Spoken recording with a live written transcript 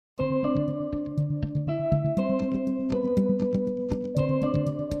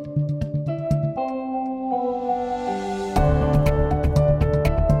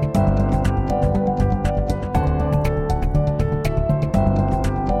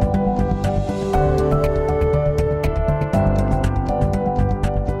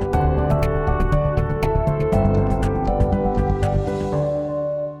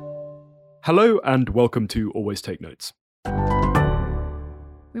Hello and welcome to Always Take Notes.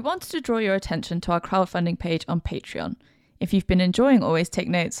 We wanted to draw your attention to our crowdfunding page on Patreon. If you've been enjoying Always Take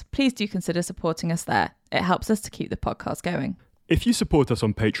Notes, please do consider supporting us there. It helps us to keep the podcast going. If you support us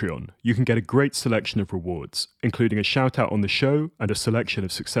on Patreon, you can get a great selection of rewards, including a shout out on the show and a selection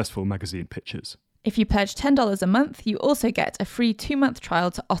of successful magazine pictures. If you pledge $10 a month, you also get a free 2-month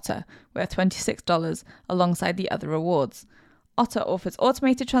trial to Otter, worth $26, alongside the other rewards. Otter offers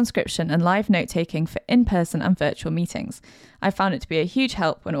automated transcription and live note-taking for in-person and virtual meetings. I found it to be a huge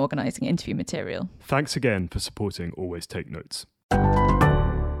help when organising interview material. Thanks again for supporting Always Take Notes.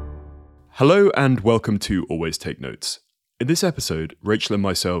 Hello and welcome to Always Take Notes. In this episode, Rachel and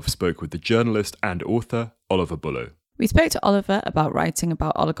myself spoke with the journalist and author Oliver Bullough. We spoke to Oliver about writing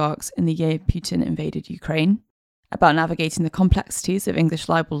about oligarchs in the year Putin invaded Ukraine, about navigating the complexities of English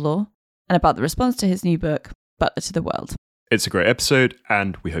libel law, and about the response to his new book, Butler to the World. It's a great episode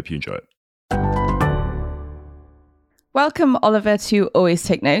and we hope you enjoy it. Welcome, Oliver, to Always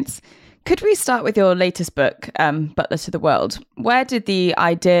Take Notes. Could we start with your latest book, Butler to the World? Where did the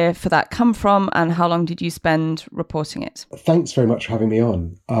idea for that come from and how long did you spend reporting it? Thanks very much for having me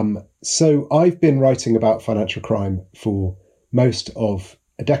on. So I've been writing about financial crime for most of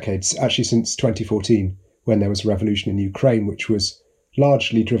a decade, actually since 2014, when there was a revolution in Ukraine, which was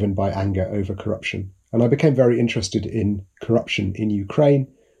largely driven by anger over corruption. And I became very interested in corruption in Ukraine,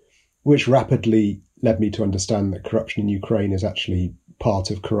 which rapidly led me to understand that corruption in Ukraine is actually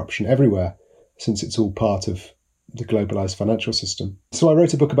part of corruption everywhere, since it's all part of the globalized financial system. So I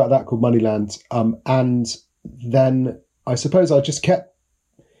wrote a book about that called Moneyland. And then I suppose I just kept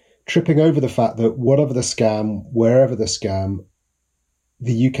tripping over the fact that whatever the scam, wherever the scam,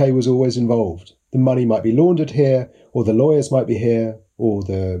 the UK was always involved. The money might be laundered here, or the lawyers might be here, or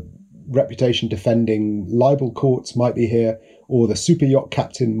the reputation defending libel courts might be here, or the super yacht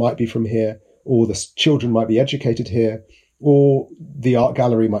captain might be from here, or the children might be educated here, or the art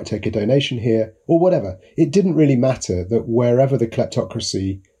gallery might take a donation here, or whatever. It didn't really matter that wherever the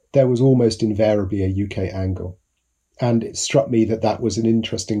kleptocracy, there was almost invariably a UK angle. And it struck me that that was an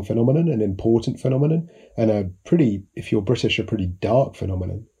interesting phenomenon, an important phenomenon, and a pretty, if you're British, a pretty dark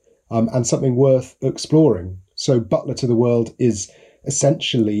phenomenon, and something worth exploring. So Butler to the World is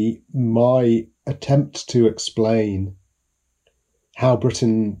essentially my attempt to explain how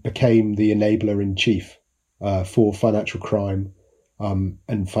Britain became the enabler-in-chief for financial crime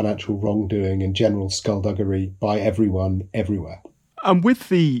and financial wrongdoing and general skullduggery by everyone, everywhere. And with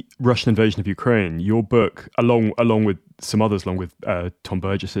the Russian invasion of Ukraine, your book, along with some others, along with Tom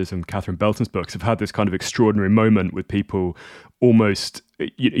Burgess's and Catherine Belton's books, have had this kind of extraordinary moment with people almost,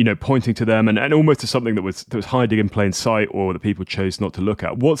 pointing to them and almost to something that was hiding in plain sight or that people chose not to look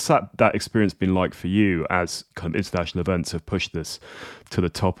at. What's that experience been like for you as kind of international events have pushed this to the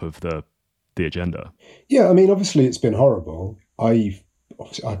top of the agenda? Yeah, I mean, obviously it's been horrible. I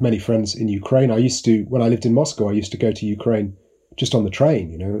have many friends in Ukraine. When I lived in Moscow, I used to go to Ukraine just on the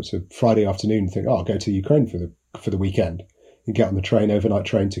train. It's a Friday afternoon and think, I'll go to Ukraine for the weekend and get on the overnight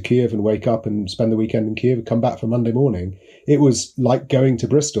train to Kiev and wake up and spend the weekend in Kiev and come back for Monday morning. It was like going to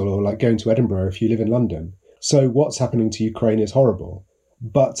Bristol or like going to Edinburgh if you live in London. So what's happening to Ukraine is horrible.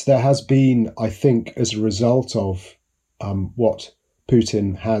 But there has been, I think, as a result of what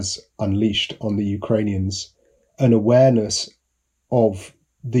Putin has unleashed on the Ukrainians, an awareness of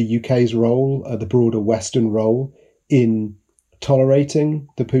the UK's role, the broader Western role in tolerating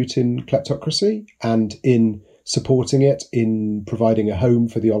the Putin kleptocracy and in supporting it, in providing a home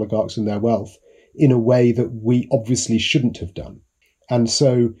for the oligarchs and their wealth in a way that we obviously shouldn't have done. And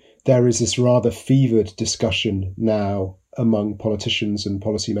so there is this rather fevered discussion now among politicians and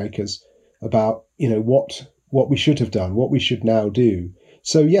policymakers about, what we should have done, what we should now do.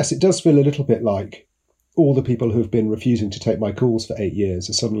 So yes, it does feel a little bit like all the people who have been refusing to take my calls for 8 years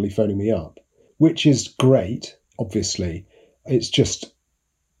are suddenly phoning me up, which is great, obviously. It's just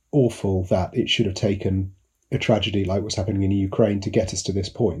awful that it should have taken a tragedy like what's happening in Ukraine to get us to this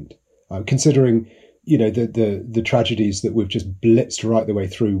point. Considering, the tragedies that we've just blitzed right the way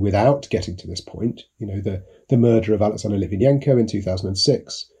through without getting to this point. The murder of Alexander Litvinenko in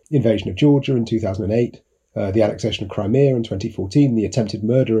 2006, invasion of Georgia in 2008, the annexation of Crimea in 2014, the attempted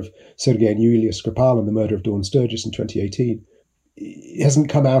murder of Sergei and Yulia Skripal and the murder of Dawn Sturgis in 2018. It hasn't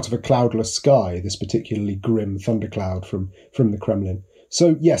come out of a cloudless sky, this particularly grim thundercloud from the Kremlin.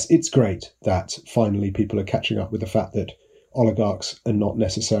 So yes, it's great that finally people are catching up with the fact that oligarchs are not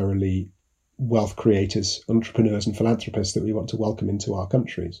necessarily wealth creators, entrepreneurs and philanthropists that we want to welcome into our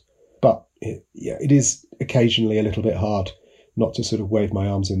countries. But it is occasionally a little bit hard not to sort of wave my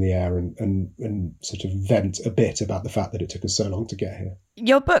arms in the air and sort of vent a bit about the fact that it took us so long to get here.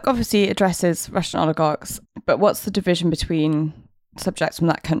 Your book obviously addresses Russian oligarchs, but what's the division between subjects from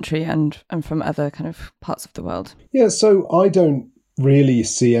that country and from other kind of parts of the world? Yeah, so I don't really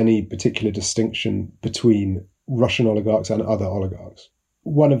see any particular distinction between Russian oligarchs and other oligarchs.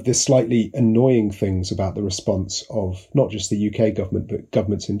 One of the slightly annoying things about the response of not just the UK government, but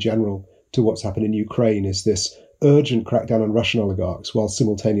governments in general to what's happened in Ukraine is this urgent crackdown on Russian oligarchs while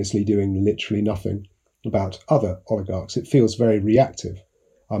simultaneously doing literally nothing about other oligarchs. It feels very reactive.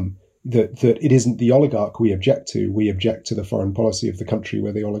 That it isn't the oligarch we object to the foreign policy of the country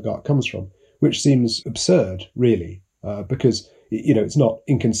where the oligarch comes from, which seems absurd, really, because, it's not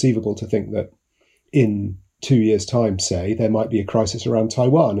inconceivable to think that in 2 years' time, say, there might be a crisis around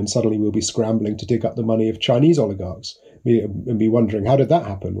Taiwan and suddenly we'll be scrambling to dig up the money of Chinese oligarchs and be wondering, how did that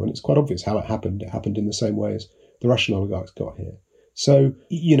happen? When it's quite obvious how it happened. It happened in the same way as the Russian oligarchs got here. So,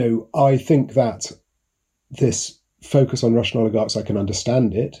 I think that this focus on Russian oligarchs, I can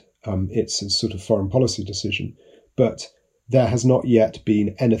understand it. It's a sort of foreign policy decision, but there has not yet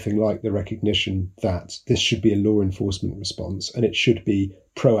been anything like the recognition that this should be a law enforcement response and it should be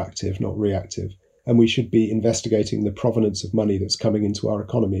proactive, not reactive. And we should be investigating the provenance of money that's coming into our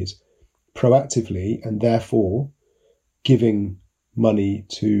economies proactively and therefore giving money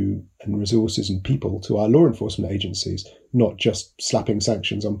to and resources and people to our law enforcement agencies, not just slapping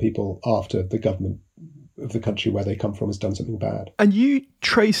sanctions on people after the government of the country where they come from has done something bad. And you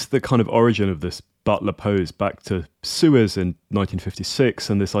trace the kind of origin of this Butler pose back to Suez in 1956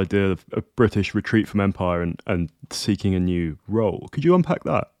 and this idea of a British retreat from empire and seeking a new role. Could you unpack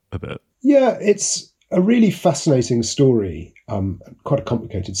that a bit? Yeah, it's a really fascinating story, quite a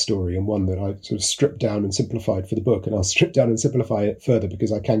complicated story, and one that I sort of stripped down and simplified for the book, and I'll strip down and simplify it further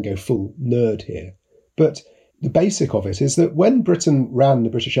because I can go full nerd here. But the basic of it is that when Britain ran the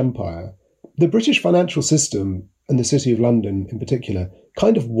British Empire, the British financial system, and the City of London in particular,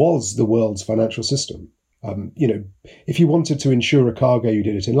 kind of was the world's financial system. If you wanted to insure a cargo, you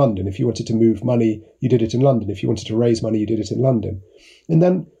did it in London. If you wanted to move money, you did it in London. If you wanted to raise money, you did it in London. And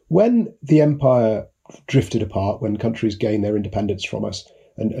then when the empire drifted apart, when countries gained their independence from us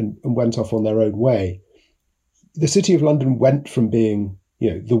and went off on their own way, the City of London went from being,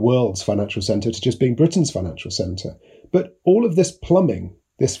 the world's financial centre to just being Britain's financial centre. But all of this plumbing,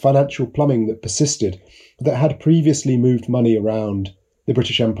 this financial plumbing that persisted, that had previously moved money around the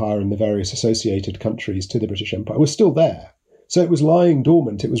British Empire and the various associated countries to the British Empire, was still there. So it was lying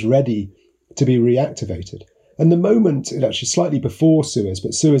dormant. It was ready to be reactivated. And the moment, actually slightly before Suez,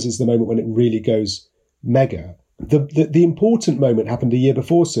 but Suez is the moment when it really goes mega. The important moment happened a year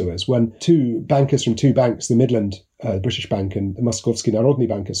before Suez, when two bankers from two banks, the Midland British Bank and the Moskovsky Narodny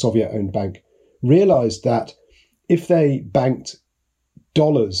Bank, a Soviet-owned bank, realised that if they banked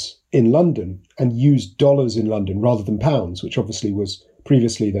dollars in London and used dollars in London rather than pounds, which obviously was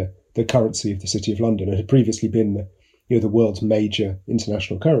previously the currency of the City of London and had previously been the world's major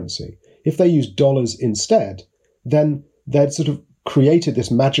international currency, if they used dollars instead, then they'd sort of created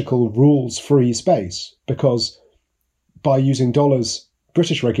this magical rules-free space, because by using dollars,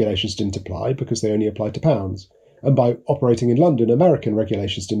 British regulations didn't apply because they only applied to pounds. And by operating in London, American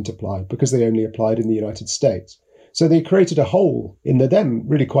regulations didn't apply because they only applied in the United States. So they created a hole in the then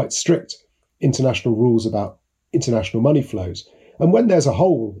really quite strict international rules about international money flows. And when there's a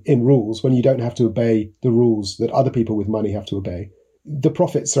hole in rules, when you don't have to obey the rules that other people with money have to obey, the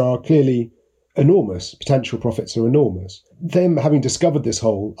profits are clearly enormous. Potential profits are enormous. Them having discovered this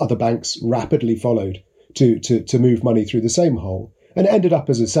hole, other banks rapidly followed to move money through the same hole, and it ended up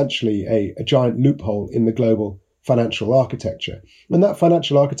as essentially a giant loophole in the global financial architecture. And that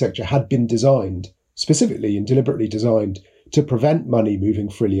financial architecture had been designed, specifically and deliberately designed, to prevent money moving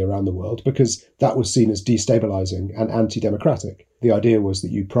freely around the world, because that was seen as destabilizing and anti-democratic. The idea was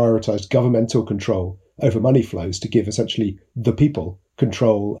that you prioritized governmental control over money flows to give essentially the people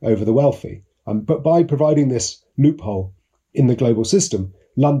control over the wealthy. But by providing this loophole in the global system,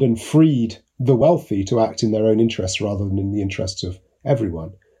 London freed the wealthy to act in their own interests rather than in the interests of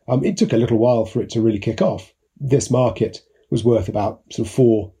everyone. It took a little while for it to really kick off. This market was worth about sort of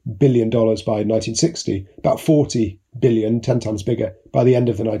 $4 billion by 1960, about 40 billion, 10 times bigger, by the end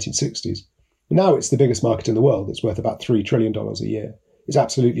of the 1960s. Now it's the biggest market in the world. It's worth about $3 trillion a year. It's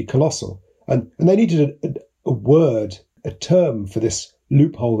absolutely colossal. And they needed a word, a term for this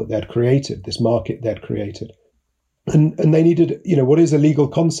loophole that they'd created, this market they'd created. And they needed, what is a legal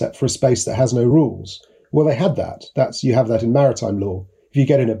concept for a space that has no rules? Well, they had that. You have that in maritime law. If you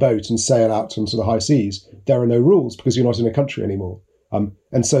get in a boat and sail out onto the high seas, there are no rules because you're not in a country anymore.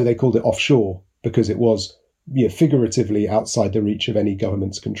 And so they called it offshore because it was figuratively outside the reach of any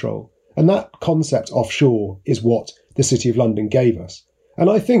government's control. And that concept offshore is what the City of London gave us. And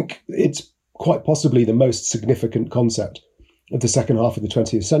I think it's quite possibly the most significant concept of the second half of the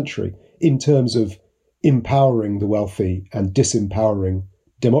 20th century in terms of empowering the wealthy and disempowering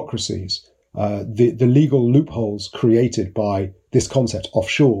democracies. The legal loopholes created by this concept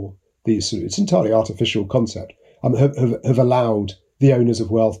offshore, it's entirely artificial concept, have allowed the owners of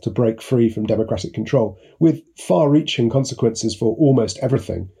wealth to break free from democratic control with far-reaching consequences for almost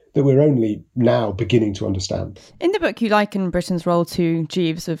everything that we're only now beginning to understand. In the book, you liken Britain's role to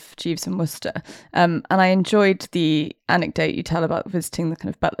Jeeves of Jeeves and Wooster. And I enjoyed the anecdote you tell about visiting the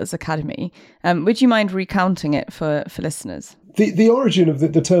kind of Butler's Academy. Would you mind recounting it for listeners? The origin of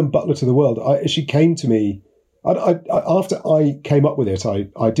the term butler to the world actually came to me after I came up with it.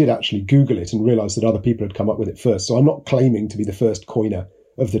 I did actually Google it and realised that other people had come up with it first. So I'm not claiming to be the first coiner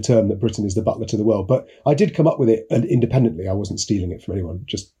of the term that Britain is the butler to the world, but I did come up with it independently. I wasn't stealing it from anyone,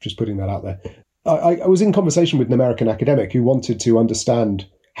 just putting that out there. I was in conversation with an American academic who wanted to understand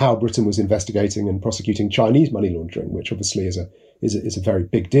how Britain was investigating and prosecuting Chinese money laundering, which obviously is a very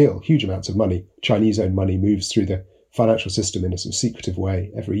big deal. Huge amounts of money, Chinese-owned money, moves through the financial system in a sort of secretive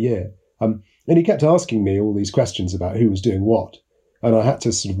way every year. And he kept asking me all these questions about who was doing what. And I had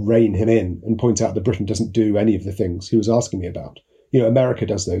to sort of rein him in and point out that Britain doesn't do any of the things he was asking me about. America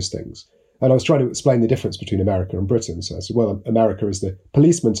does those things. And I was trying to explain the difference between America and Britain. So I said, well, America is the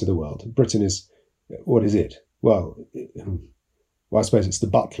policeman to the world. Britain is, what is it? Well, I suppose it's the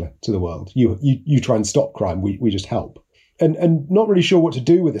butler to the world. You try and stop crime. We just help. And not really sure what to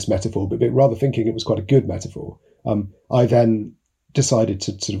do with this metaphor, but rather thinking it was quite a good metaphor. I then decided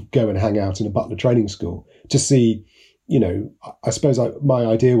to sort of go and hang out in a butler training school to see, I suppose my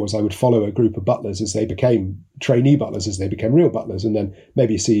idea was I would follow a group of butlers as they became trainee butlers, as they became real butlers, and then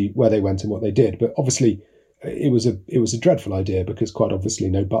maybe see where they went and what they did. But obviously, it was a dreadful idea because quite obviously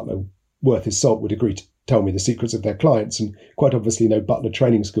no butler worth his salt would agree to tell me the secrets of their clients, and quite obviously no butler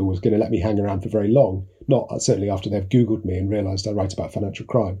training school was going to let me hang around for very long. Not certainly after they've Googled me and realised I write about financial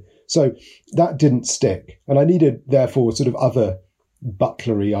crime. So that didn't stick, and I needed therefore sort of other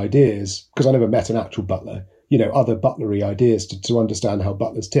butlery ideas because I never met an actual butler. Other butlery ideas to understand how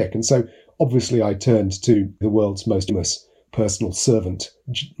butlers tick. And so obviously I turned to the world's most famous personal servant,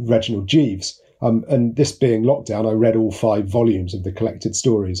 Reginald Jeeves. And this being lockdown, I read all 5 volumes of the collected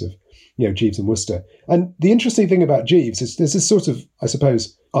stories of, Jeeves and Wooster. And the interesting thing about Jeeves is there's this sort of, I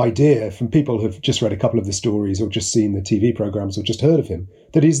suppose, idea from people who've just read a couple of the stories or just seen the TV programmes or just heard of him,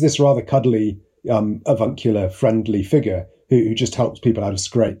 that he's this rather cuddly, avuncular, friendly figure who just helps people out of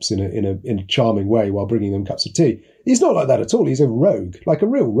scrapes in a charming way while bringing them cups of tea. He's not like that at all. He's a rogue, like a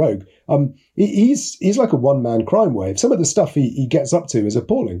real rogue. He's like a one-man crime wave. Some of the stuff he gets up to is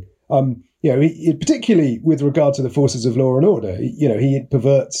appalling. Particularly with regard to the forces of law and order. He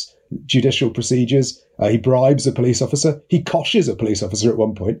perverts judicial procedures. He bribes a police officer. He coshes a police officer at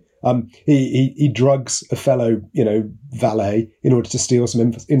one point. He drugs a fellow, valet in order to steal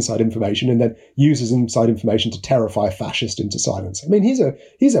some inside information, and then uses inside information to terrify a fascist into silence. I mean,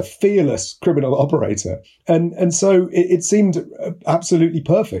 he's a fearless criminal operator, and so it seemed absolutely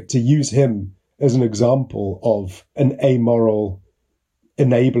perfect to use him as an example of an amoral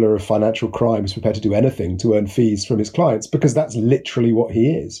enabler of financial crimes prepared to do anything to earn fees from his clients, because that's literally what he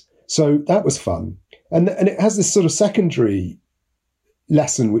is. So that was fun. And it has this sort of secondary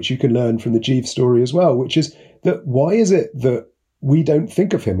lesson which you can learn from the Jeeves story as well, which is that why is it that we don't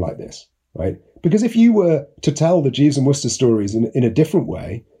think of him like this, right? Because if you were to tell the Jeeves and Wooster stories in a different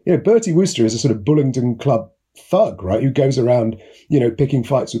way, Bertie Wooster is a sort of Bullingdon Club thug, right, who goes around, picking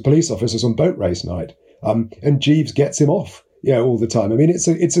fights with police officers on boat race night, and Jeeves gets him off, all the time. I mean, it's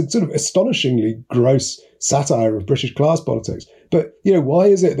a sort of astonishingly gross satire of British class politics. But, why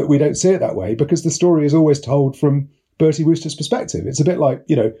is it that we don't see it that way? Because the story is always told from Bertie Wooster's perspective. It's a bit like,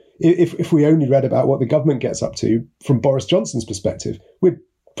 if we only read about what the government gets up to from Boris Johnson's perspective, we'd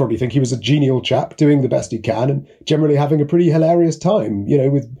probably think he was a genial chap doing the best he can and generally having a pretty hilarious time,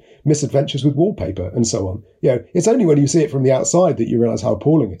 with misadventures with wallpaper and so on. It's only when you see it from the outside that you realise how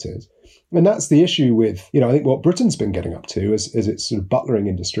appalling it is. And that's the issue with, I think what Britain's been getting up to as its sort of butlering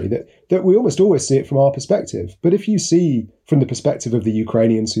industry, that we almost always see it from our perspective. But if you see from the perspective of the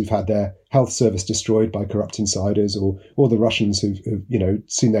Ukrainians who've had their health service destroyed by corrupt insiders, or the Russians who've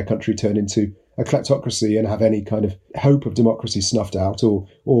seen their country turn into a kleptocracy and have any kind of hope of democracy snuffed out, or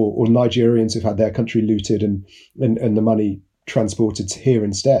Nigerians who've had their country looted and the money transported to here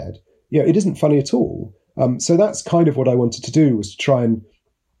instead, it isn't funny at all. So that's kind of what I wanted to do, was to try and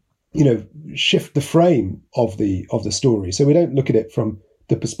shift the frame of the story, so we don't look at it from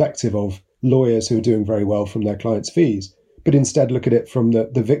the perspective of lawyers who are doing very well from their clients' fees, but instead look at it from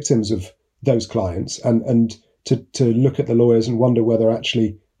the victims of those clients and to look at the lawyers and wonder whether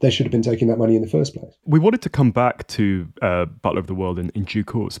actually they should have been taking that money in the first place. We wanted to come back to Butler of the World in due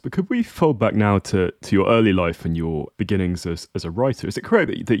course, but could we fold back now to your early life and your beginnings as a writer? Is it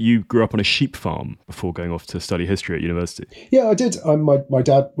correct that you grew up on a sheep farm before going off to study history at university? Yeah, I did. My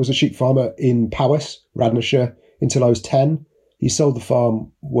dad was a sheep farmer in Powys, Radnorshire, until I was 10. He sold the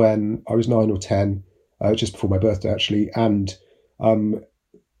farm when I was 9 or 10, just before my birthday, actually, and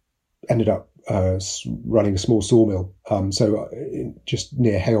ended up running a small sawmill, just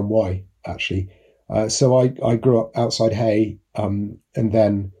near Hay-on-Wye, actually. So I grew up outside Hay, and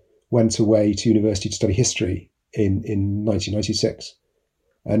then went away to university to study history in 1996.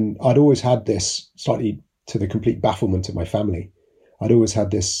 And I'd always had this, slightly to the complete bafflement of my family, I'd always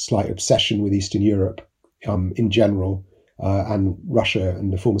had this slight obsession with Eastern Europe in general, and Russia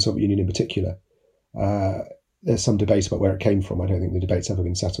and the former Soviet Union in particular. There's some debate about where it came from. I don't think the debate's ever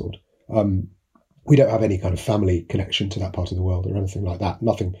been settled. We don't have any kind of family connection to that part of the world or anything like that.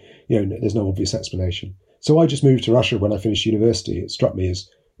 Nothing, there's no obvious explanation. So I just moved to Russia when I finished university. It struck me as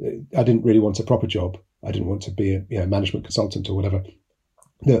I didn't really want a proper job. I didn't want to be a management consultant or whatever.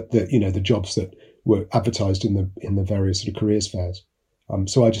 The jobs that were advertised in the various sort of careers fairs.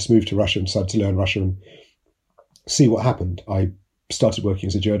 So I just moved to Russia and decided to learn Russian and see what happened. I started working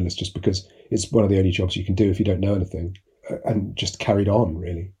as a journalist just because it's one of the only jobs you can do if you don't know anything, and just carried on,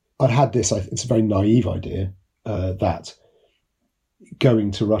 really. I'd had this, it's a very naive idea, that going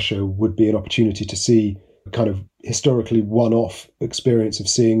to Russia would be an opportunity to see a kind of historically one-off experience of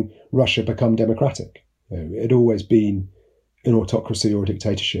seeing Russia become democratic. It had always been an autocracy or a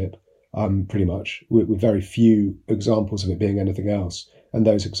dictatorship, pretty much, with very few examples of it being anything else, and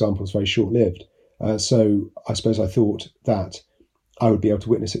those examples very short-lived. So I suppose I thought that I would be able to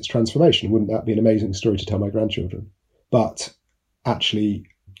witness its transformation. Wouldn't that be an amazing story to tell my grandchildren? But actually,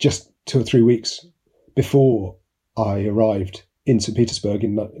 just 2 or 3 weeks before I arrived in St. Petersburg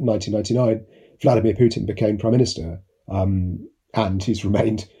in 1999, Vladimir Putin became prime minister, and he's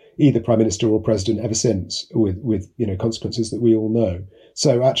remained either prime minister or president ever since, with consequences that we all know.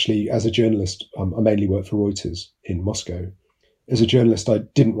 So actually, as a journalist, I mainly worked for Reuters in Moscow. As a journalist, I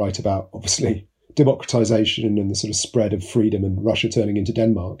didn't write about, obviously, democratization and the sort of spread of freedom and Russia turning into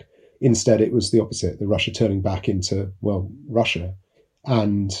Denmark. Instead, it was the opposite, the Russia turning back into, Russia.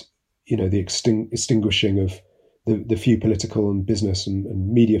 And, the extinguishing of the few political and business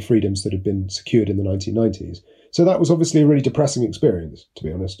and media freedoms that had been secured in the 1990s. So that was obviously a really depressing experience, to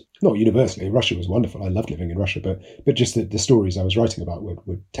be honest. Not universally. Russia was wonderful. I loved living in Russia, but just the stories I was writing about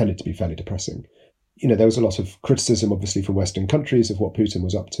were tended to be fairly depressing. There was a lot of criticism, obviously, from Western countries of what Putin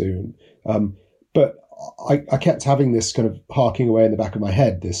was up to. But I kept having this kind of harking away in the back of my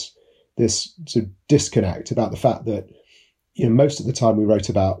head, this sort of disconnect about the fact that, most of the time we wrote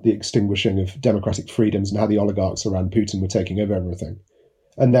about the extinguishing of democratic freedoms and how the oligarchs around Putin were taking over everything.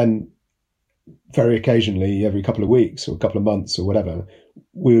 And then very occasionally, every couple of weeks or a couple of months or whatever,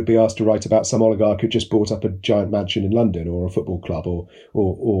 we would be asked to write about some oligarch who just bought up a giant mansion in London or a football club or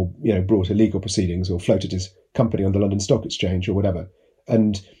brought illegal proceedings or floated his company on the London Stock Exchange or whatever.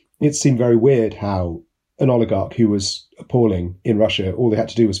 And it seemed very weird how an oligarch who was appalling in Russia, all they had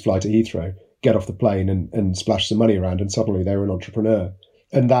to do was fly to Heathrow, get off the plane and splash some money around, and suddenly they were an entrepreneur.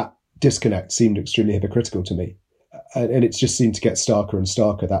 And that disconnect seemed extremely hypocritical to me. And it just seemed to get starker and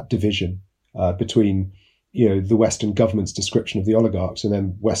starker, that division between, the Western government's description of the oligarchs and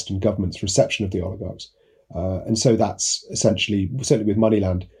then Western government's reception of the oligarchs. And so that's essentially, certainly with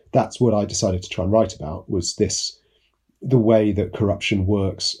Moneyland, that's what I decided to try and write about, was the way that corruption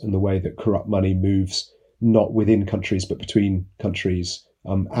works and the way that corrupt money moves, not within countries, but between countries,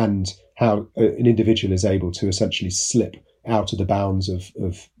 and how an individual is able to essentially slip out of the bounds of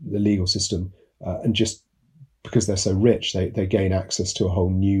the legal system, and just because they're so rich, they gain access to a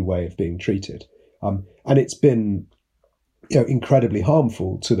whole new way of being treated. And it's been incredibly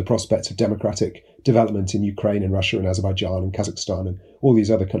harmful to the prospect of democratic development in Ukraine and Russia and Azerbaijan and Kazakhstan and all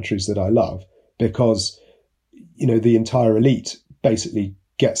these other countries that I love, because the entire elite basically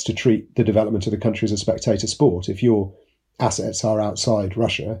gets to treat the development of the country as a spectator sport. If your assets are outside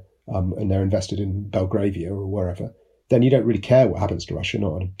Russia, and they're invested in Belgravia or wherever, then you don't really care what happens to Russia,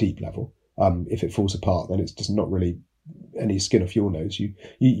 not on a deep level. If it falls apart, then it's just not really any skin off your nose.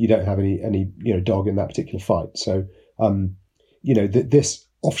 You don't have any dog in that particular fight. So this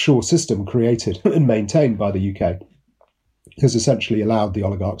offshore system created and maintained by the UK has essentially allowed the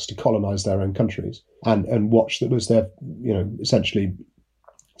oligarchs to colonize their own countries and watch them as they've essentially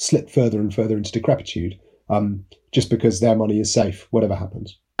slip further and further into decrepitude, just because their money is safe, whatever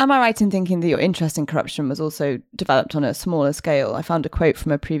happens. Am I right in thinking that your interest in corruption was also developed on a smaller scale? I found a quote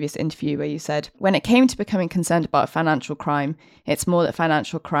from a previous interview where you said, when it came to becoming concerned about financial crime, it's more that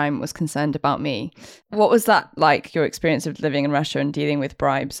financial crime was concerned about me. What was that like, your experience of living in Russia and dealing with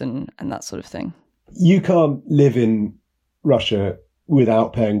bribes and that sort of thing? You can't live in Russia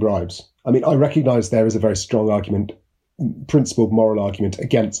without paying bribes. I mean, I recognise there is a very strong argument, principled moral argument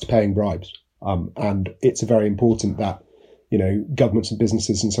against paying bribes. And it's very important that governments and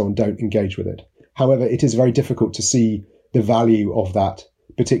businesses and so on don't engage with it. However, it is very difficult to see the value of that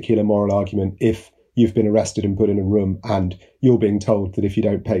particular moral argument if you've been arrested and put in a room and you're being told that if you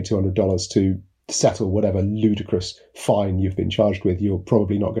don't pay $200 to settle whatever ludicrous fine you've been charged with, you're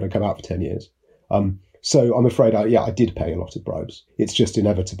probably not going to come out for 10 years. So I'm afraid, I did pay a lot of bribes. It's just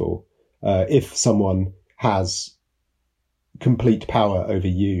inevitable. If someone has complete power over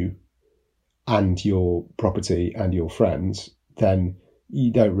you and your property and your friends, then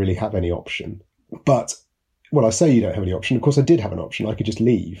you don't really have any option. But when I say you don't have any option, of course I did have an option. I could just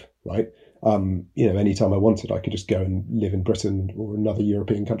leave, right? Anytime I wanted, I could just go and live in Britain or another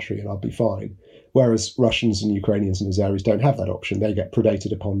European country and I'd be fine. Whereas Russians and Ukrainians and Azeris don't have that option. They get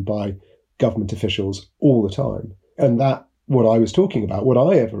predated upon by government officials all the time. And that, what I was talking about, what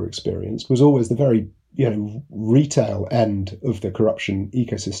I ever experienced was always the very retail end of the corruption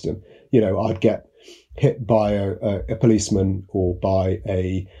ecosystem. I'd get hit by a policeman or by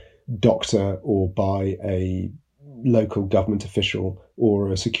a doctor or by a local government official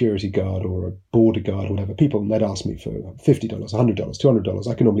or a security guard or a border guard or whatever. People, and they'd ask me for $50, $100, $200.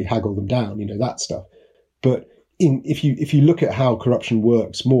 I can normally haggle them down, that stuff. But if you look at how corruption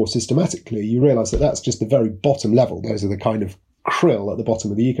works more systematically, you realise that that's just the very bottom level. Those are the kind of krill at the bottom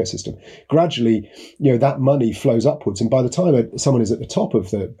of the ecosystem. Gradually, that money flows upwards. And by the time someone is at the top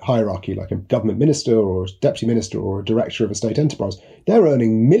of the hierarchy, like a government minister or a deputy minister or a director of a state enterprise, they're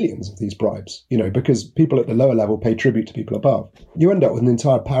earning millions of these bribes, because people at the lower level pay tribute to people above. You end up with an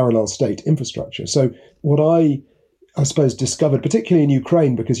entire parallel state infrastructure. So what I suppose discovered, particularly in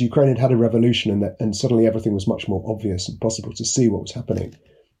Ukraine, because Ukraine had a revolution and suddenly everything was much more obvious and possible to see what was happening.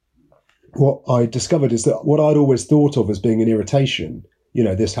 What I discovered is that what I'd always thought of as being an irritation,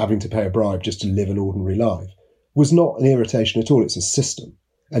 this having to pay a bribe just to live an ordinary life, was not an irritation at all. It's a system.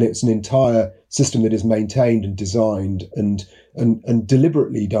 And it's an entire system that is maintained and designed and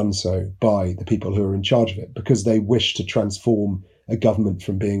deliberately done so by the people who are in charge of it, because they wish to transform a government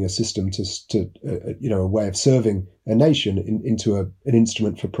from being a system to a way of serving a nation into an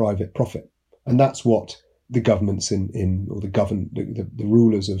instrument for private profit. And that's what the governments the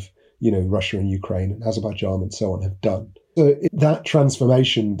rulers of Russia and Ukraine and Azerbaijan and so on have done. So that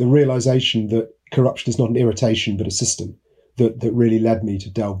transformation, the realization that corruption is not an irritation but a system, that really led me to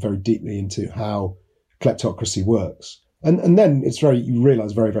delve very deeply into how kleptocracy works. And then you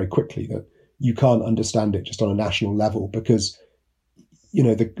realize very, very quickly that you can't understand it just on a national level, because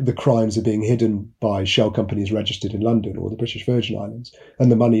the crimes are being hidden by shell companies registered in London or the British Virgin Islands,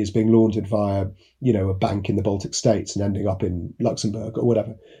 and the money is being laundered via, a bank in the Baltic states and ending up in Luxembourg or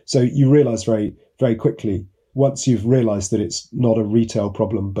whatever. So you realize very, very quickly, once you've realized that it's not a retail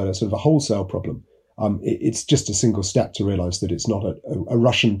problem, but a sort of a wholesale problem, it's just a single step to realize that it's not a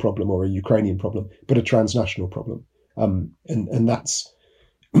Russian problem or a Ukrainian problem, but a transnational problem. And that's,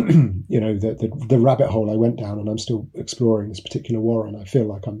 the rabbit hole I went down, and I'm still exploring this particular war, and I feel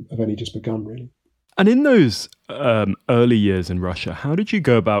like I've only just begun, really. And in those early years in Russia, how did you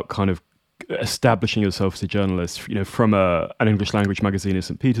go about kind of establishing yourself as a journalist, from an English language magazine in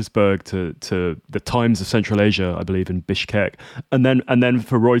St. Petersburg to the Times of Central Asia, I believe, in Bishkek, and then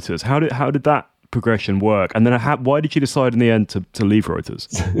for Reuters? How did that progression work? And then why did you decide in the end to leave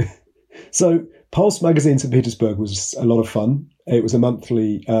Reuters? So Pulse magazine St. Petersburg was a lot of fun. It was a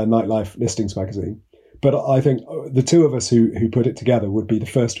monthly nightlife listings magazine. But I think the two of us who put it together would be the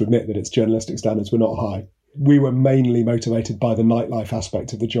first to admit that its journalistic standards were not high. We were mainly motivated by the nightlife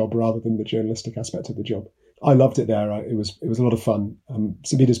aspect of the job rather than the journalistic aspect of the job. I loved it there. It was a lot of fun.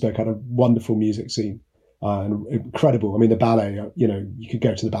 St. Petersburg had a wonderful music scene. And incredible. I mean, the ballet, you could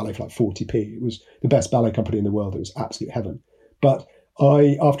go to the ballet for like 40p. It was the best ballet company in the world. It was absolute heaven. But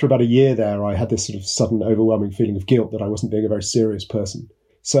after about a year there, I had this sort of sudden overwhelming feeling of guilt that I wasn't being a very serious person.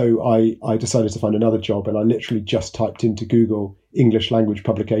 So I decided to find another job, and I literally just typed into Google English language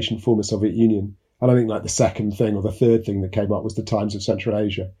publication, former Soviet Union. And I think like the second thing or the third thing that came up was the Times of Central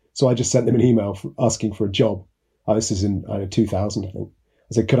Asia. So I just sent them an email asking for a job. This is in 2000, I think.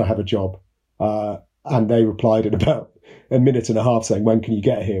 I said, could I have a job? And they replied in about a minute and a half saying, when can you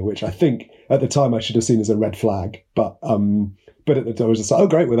get here? Which I think at the time I should have seen as a red flag. But at the time I was just like, oh,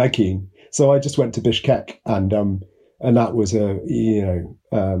 great, well, they're keen. So I just went to Bishkek, and that was there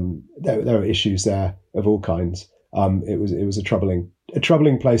were issues there of all kinds. It was a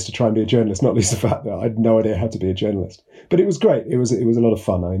troubling place to try and be a journalist, not least the fact that I had no idea how to be a journalist. But it was great. It was a lot of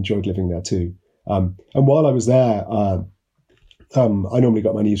fun. I enjoyed living there too. And while I was there, I normally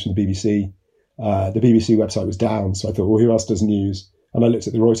got my news from the BBC. The BBC website was down, so I thought, well, who else does news? And I looked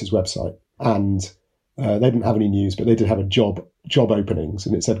at the Reuters website, and they didn't have any news, but they did have a job openings,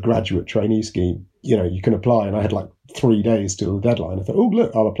 and it said graduate trainee scheme. You can apply, and I had like 3 days till the deadline. I thought, oh,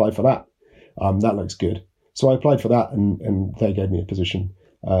 look, I'll apply for that. That looks good. So I applied for that, and they gave me a position.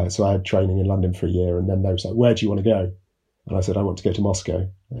 So I had training in London for a year, and then they was like, where do you want to go? And I said, I want to go to Moscow.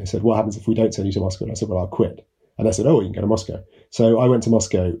 And they said, what happens if we don't send you to Moscow? And I said, well, I'll quit. And they said, oh, you can go to Moscow. So I went to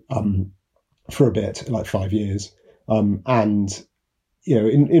Moscow for a bit, like 5 years. And,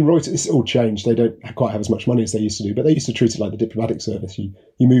 in Reuters, it's all changed. They don't quite have as much money as they used to do, but they used to treat it like the diplomatic service. You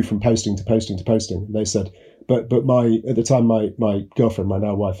move from posting to posting to posting. And they said, but at the time, my girlfriend, my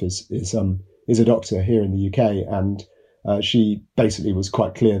now wife, is a doctor here in the UK, and she basically was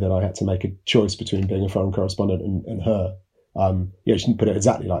quite clear that I had to make a choice between being a foreign correspondent and her. She didn't put it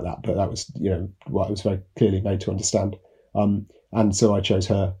exactly like that, but that was, what I was very clearly made to understand. And so I chose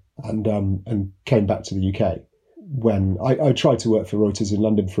her and came back to the UK when I tried to work for Reuters in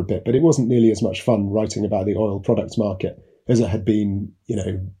London for a bit, but it wasn't nearly as much fun writing about the oil products market as it had been,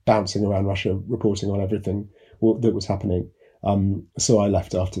 bouncing around Russia, reporting on everything that was happening. So I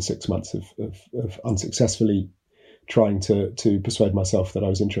left after 6 months of unsuccessfully trying to persuade myself that I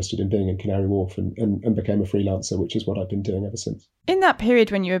was interested in being in Canary Wharf, and became a freelancer, which is what I've been doing ever since. In that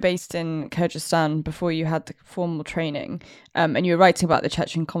period when you were based in Kyrgyzstan before you had the formal training, and you were writing about the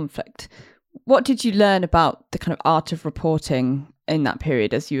Chechen conflict, what did you learn about the kind of art of reporting in that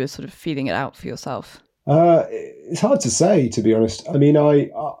period as you were sort of feeling it out for yourself? It's hard to say, to be honest. I mean,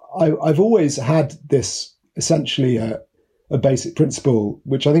 I've always had this essentially a basic principle,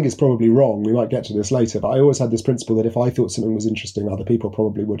 which I think is probably wrong. We might get to this later, but I always had this principle that if I thought something was interesting, other people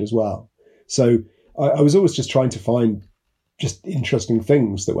probably would as well. So I was always just trying to find just interesting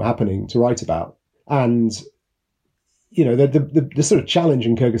things that were happening to write about. And, the sort of challenge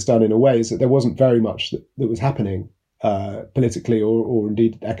in Kyrgyzstan in a way is that there wasn't very much that was happening politically or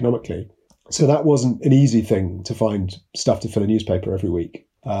indeed economically. So that wasn't an easy thing to find stuff to fill a newspaper every week.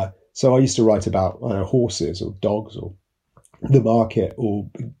 So I used to write about horses or dogs or the market or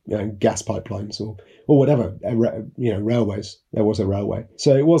gas pipelines or whatever, railways. There was a railway,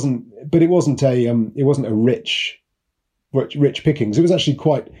 so it wasn't a rich pickings. It was actually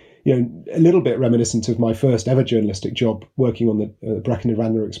quite a little bit reminiscent of my first ever journalistic job working on the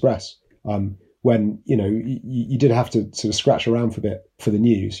Brecon-Iranda Express. When you did have to sort of scratch around for a bit for the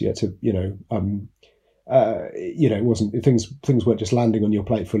news. You had to it wasn't things weren't just landing on your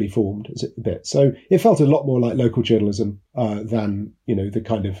plate fully formed a bit. So it felt a lot more like local journalism than the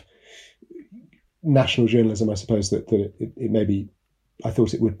kind of national journalism, I suppose that it maybe I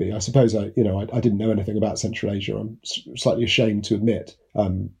thought it would be. I suppose I didn't know anything about Central Asia. I'm slightly ashamed to admit,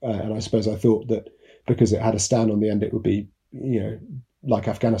 and I suppose I thought that because it had a stand on the end, it would be like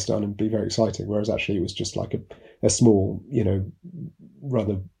Afghanistan and be very exciting. Whereas actually it was just like a small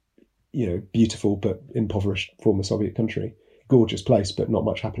rather beautiful but impoverished former Soviet country, gorgeous place, but not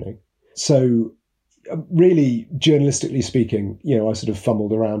much happening. So really, journalistically speaking, I sort of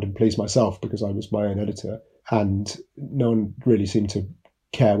fumbled around and pleased myself because I was my own editor, and no one really seemed to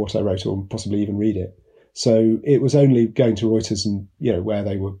care what I wrote or possibly even read it. So it was only going to Reuters and, where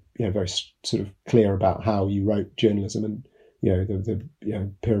they were, very sort of clear about how you wrote journalism and, the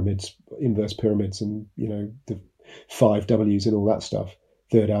pyramids, inverse pyramids and, the 5 Ws and all that stuff,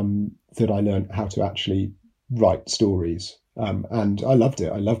 that I learned how to actually write stories. And I loved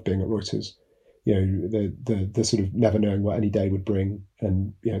it. I loved being at Reuters. The sort of never knowing what any day would bring,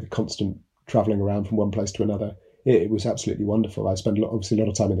 and the constant traveling around from one place to another. It was absolutely wonderful. I spent obviously a lot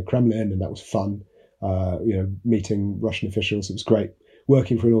of time in the Kremlin, and that was fun. Meeting Russian officials. It was great.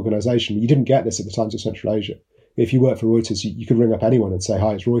 Working for an organization. You didn't get this at the Times of Central Asia. If you worked for Reuters, you could ring up anyone and say,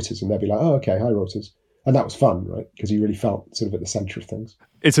 hi, it's Reuters. And they'd be like, oh, okay, hi, Reuters. And that was fun, right? Because you really felt sort of at the centre of things.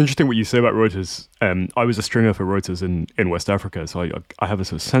 It's interesting what you say about Reuters. I was a stringer for Reuters in West Africa, so I have a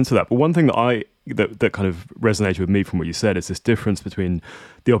sort of sense of that. But one thing that kind of resonated with me from what you said is this difference between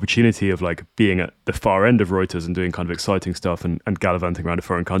the opportunity of like being at the far end of Reuters and doing kind of exciting stuff and gallivanting around a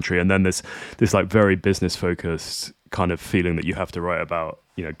foreign country, and then this like very business focused kind of feeling that you have to write about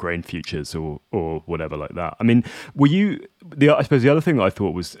grain futures or whatever like that. I mean, I suppose the other thing that I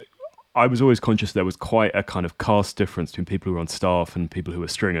thought was I was always conscious there was quite a kind of caste difference between people who were on staff and people who were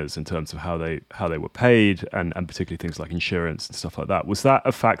stringers in terms of how they were paid, and particularly things like insurance and stuff like that. Was that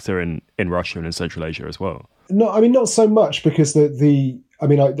a factor in Russia and in Central Asia as well? No, I mean, not so much, because I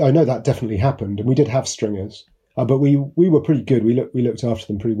know that definitely happened, and we did have stringers, but we were pretty good. We looked after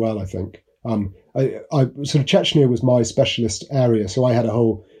them pretty well, I think. I sort of Chechnya was my specialist area, so I had a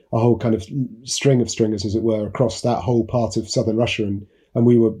whole kind of string of stringers, as it were, across that whole part of southern Russia, and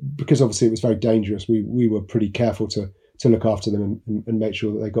we were, because obviously it was very dangerous, we were pretty careful to look after them and make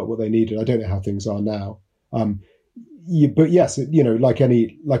sure that they got what they needed. I don't know how things are now. But yes, like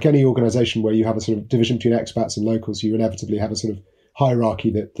any organisation where you have a sort of division between expats and locals, you inevitably have a sort of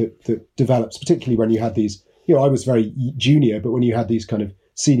hierarchy that develops, particularly when you had these, I was very junior, but when you had these kind of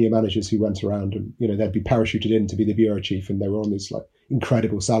senior managers who went around and, they'd be parachuted in to be the bureau chief, and they were on these like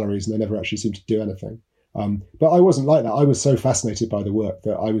incredible salaries and they never actually seemed to do anything. But I wasn't like that. I was so fascinated by the work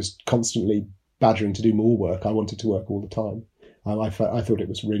that I was constantly badgering to do more work. I wanted to work all the time. I thought it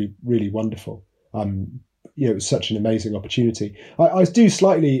was really, really wonderful. It was such an amazing opportunity. I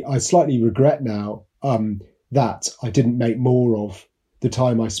slightly regret now that I didn't make more of the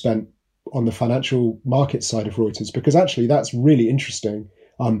time I spent on the financial market side of Reuters, because actually that's really interesting,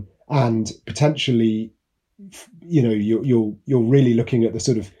 and potentially, you're really looking at the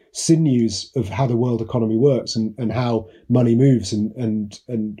sort of sinews of how the world economy works and how money moves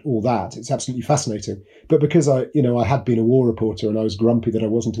and all that. It's absolutely fascinating. But because I had been a war reporter and I was grumpy that I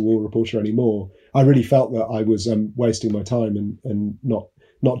wasn't a war reporter anymore, I really felt that I was wasting my time and not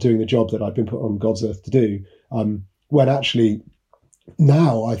doing the job that I'd been put on God's earth to do. When actually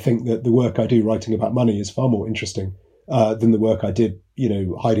now I think that the work I do writing about money is far more interesting than the work I did,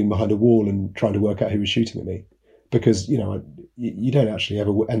 hiding behind a wall and trying to work out who was shooting at me. Because, you don't actually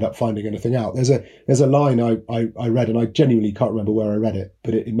ever end up finding anything out. There's a line I read, and I genuinely can't remember where I read it,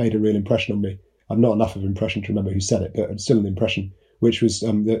 but it made a real impression on me. I'm not enough of an impression to remember who said it, but it's still an impression, which was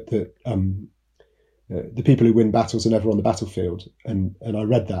that the people who win battles are never on the battlefield. And I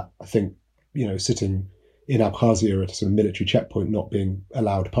read that, I think, sitting in Abkhazia at a sort of military checkpoint, not being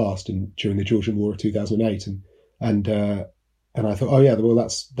allowed past during the Georgian War of 2008. And I thought, oh yeah, well,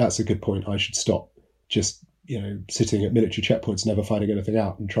 that's a good point. I should stop just sitting at military checkpoints, never finding anything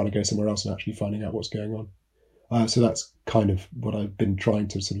out, and trying to go somewhere else and actually finding out what's going on. So that's kind of what I've been trying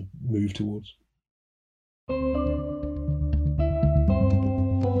to sort of move towards.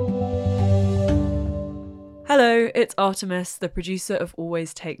 Hello, it's Artemis, the producer of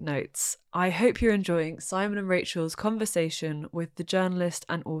Always Take Notes. I hope you're enjoying Simon and Rachel's conversation with the journalist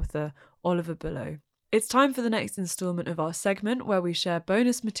and author Oliver Bullough. It's time for the next instalment of our segment where we share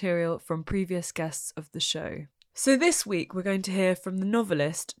bonus material from previous guests of the show. So this week we're going to hear from the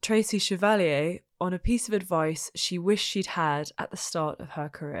novelist Tracy Chevalier on a piece of advice she wished she'd had at the start of her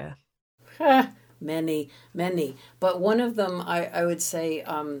career. Many. But one of them, I would say,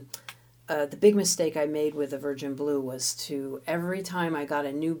 the big mistake I made with the Virgin Blue was to, every time I got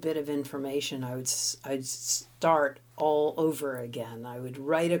a new bit of information, I'd start all over again. I would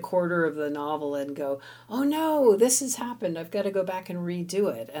write a quarter of the novel and go, oh no, this has happened. I've got to go back and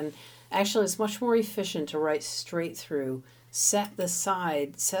redo it. And actually, it's much more efficient to write straight through, set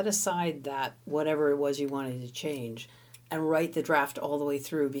aside that whatever it was you wanted to change, and write the draft all the way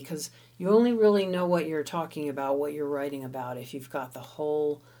through, because you only really know what you're talking about, what you're writing about, if you've got the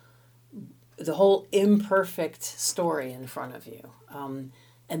whole imperfect story in front of you.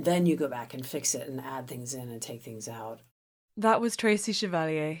 And then you go back and fix it and add things in and take things out. That was Tracy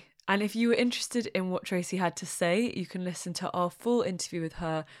Chevalier. And if you were interested in what Tracy had to say, you can listen to our full interview with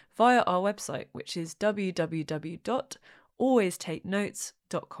her via our website, which is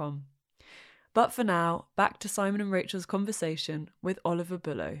www.alwaystakenotes.com. But for now, back to Simon and Rachel's conversation with Oliver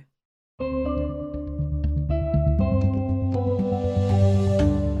Bullough.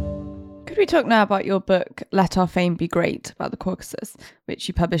 Could we talk now about your book, Let Our Fame Be Great, about the Caucasus, which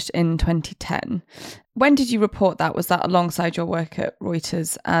you published in 2010? When did you report that? Was that alongside your work at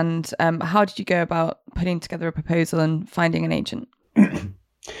Reuters? And how did you go about putting together a proposal and finding an agent?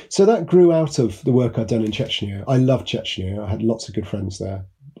 So that grew out of the work I'd done in Chechnya. I loved Chechnya. I had lots of good friends there.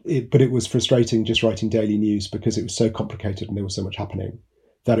 But it was frustrating just writing daily news because it was so complicated and there was so much happening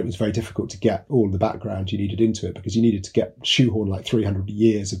that it was very difficult to get all the background you needed into it, because you needed to shoehorn like 300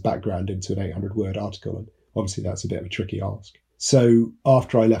 years of background into an 800-word article. And obviously that's a bit of a tricky ask. So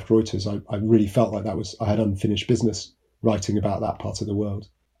after I left Reuters, I really felt like I had unfinished business writing about that part of the world.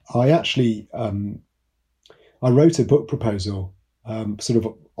 I actually, I wrote a book proposal sort of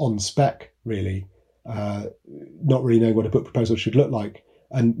on spec, really, not really knowing what a book proposal should look like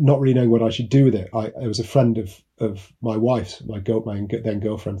and not really knowing what I should do with it. There was a friend of my wife's, my then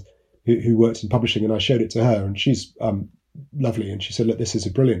girlfriend, who worked in publishing, and I showed it to her, and she's lovely, and she said, look, this is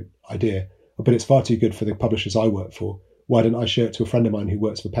a brilliant idea, but it's far too good for the publishers I work for. Why don't I show it to a friend of mine who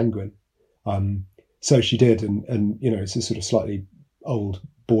works for Penguin? So she did, and it's a sort of slightly old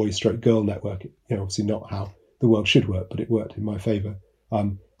boy stroke girl network, obviously not how the world should work, but it worked in my favour.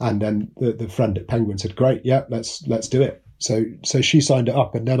 And then the friend at Penguin said, great, yeah, let's do it. So she signed it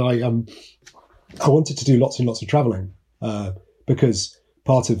up, and then I wanted to do lots and lots of travelling, because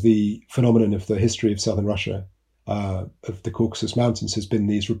part of the phenomenon of the history of southern Russia, of the Caucasus Mountains, has been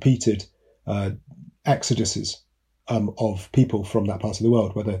these repeated exoduses of people from that part of the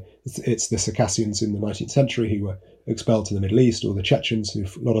world, whether it's the Circassians in the 19th century who were expelled to the Middle East, or the Chechens, who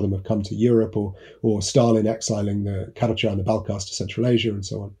a lot of them have come to Europe, or Stalin exiling the Kadochan and the Balkars to Central Asia and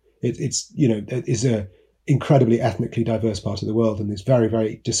so on. It is a incredibly ethnically diverse part of the world, and this very,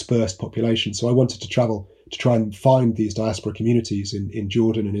 very dispersed population. So I wanted to travel to try and find these diaspora communities in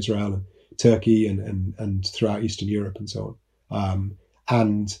Jordan and Israel and Turkey and throughout Eastern Europe and so on.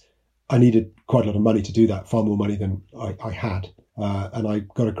 And I needed quite a lot of money to do that, far more money than I had. And I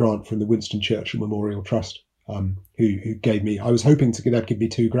got a grant from the Winston Churchill Memorial Trust, who gave me, I was hoping they'd give me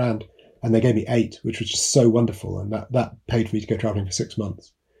 $2,000, and they gave me 8, which was just so wonderful. And that paid for me to go traveling for 6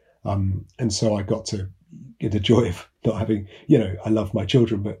 months. And so I got to get the joy of not having, I love my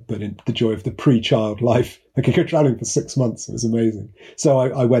children, but in the joy of the pre-child life, I could go traveling for 6 months. It was amazing. So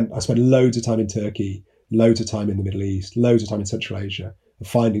I spent loads of time in Turkey, loads of time in the Middle East, loads of time in Central Asia,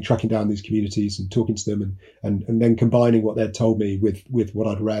 tracking down these communities and talking to them, and then combining what they'd told me with what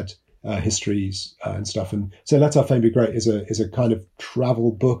I'd read, histories and stuff. And so Let Our Fame Be Great is a kind of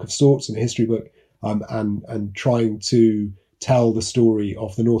travel book of sorts, and a history book, and trying to tell the story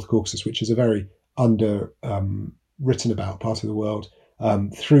of the North Caucasus, which is a very written about part of the world,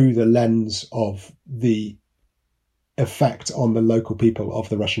 through the lens of the effect on the local people of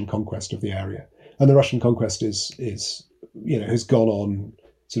the Russian conquest of the area. And the Russian conquest has gone on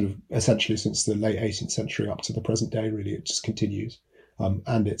sort of essentially since the late 18th century up to the present day. Really, it just continues,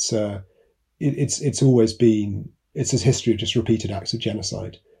 and it's always been, it's a history of just repeated acts of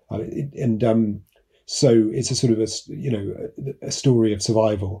genocide, so it's a sort of a story of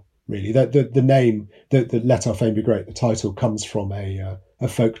survival. Really, the name, the Let Our Fame Be Great, the title comes from a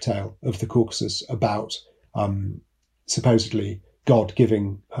folk tale of the Caucasus about supposedly God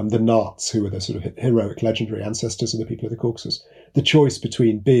giving the Narts, who were the sort of heroic, legendary ancestors of the people of the Caucasus, the choice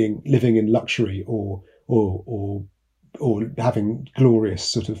between living in luxury or having glorious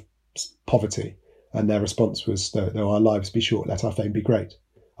sort of poverty. And their response was, though our lives be short, let our fame be great.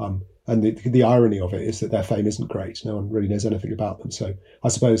 And the irony of it is that their fame isn't great. No one really knows anything about them. So I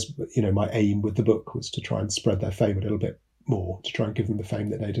suppose, my aim with the book was to try and spread their fame a little bit more, to try and give them the fame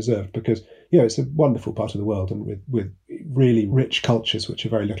that they deserve, because it's a wonderful part of the world, and with really rich cultures which are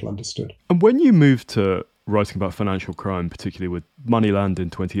very little understood. And when you moved to writing about financial crime, particularly with Moneyland in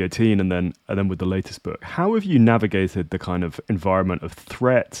 2018 and then with the latest book, how have you navigated the kind of environment of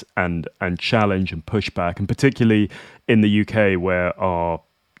threat and challenge and pushback, and particularly in the UK, where our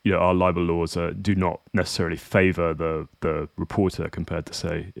libel laws do not necessarily favour the reporter compared to,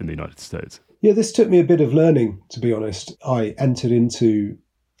 say, in the United States? Yeah, this took me a bit of learning, to be honest. I entered into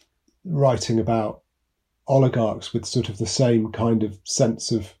writing about oligarchs with sort of the same kind of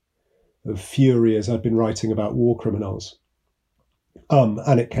sense of fury as I'd been writing about war criminals.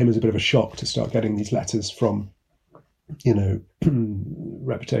 And it came as a bit of a shock to start getting these letters from,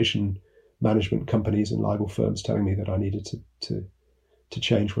 reputation management companies and libel firms telling me that I needed to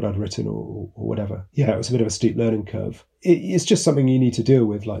change what I'd written or whatever. Yeah, it was a bit of a steep learning curve. It's just something you need to deal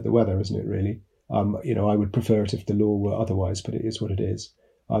with, like the weather, isn't it, really? I would prefer it if the law were otherwise, but it is what it is.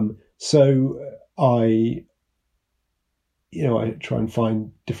 So I try and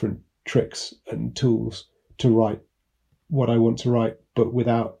find different tricks and tools to write what I want to write, but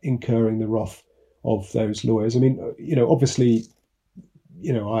without incurring the wrath of those lawyers. I mean, obviously,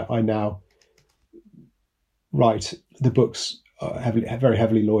 I now write the books very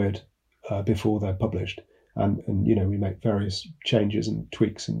heavily lawyered before they're published, and we make various changes and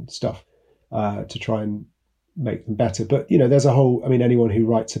tweaks and stuff to try and make them better. But there's a whole, anyone who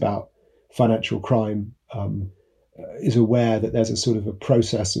writes about financial crime is aware that there's a sort of a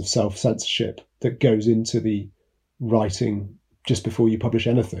process of self-censorship that goes into the writing just before you publish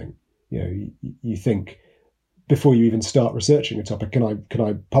anything. You think, before you even start researching a topic, can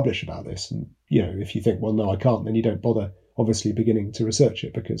I publish about this? And if you think, well, no, I can't, then you don't bother obviously beginning to research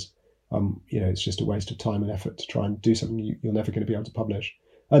it, because it's just a waste of time and effort to try and do something you're never going to be able to publish.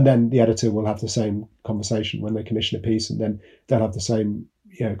 And then the editor will have the same conversation when they commission a piece, and then they'll have the same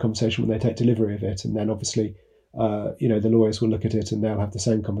conversation when they take delivery of it. And then obviously the lawyers will look at it and they'll have the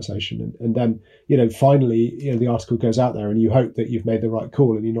same conversation. And then, finally, the article goes out there and you hope that you've made the right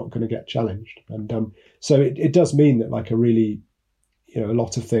call and you're not going to get challenged. And so it does mean that like a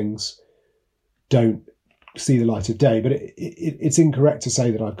lot of things don't see the light of day, but it's incorrect to say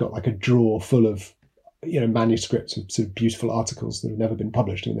that I've got like a drawer full of, manuscripts of sort of beautiful articles that have never been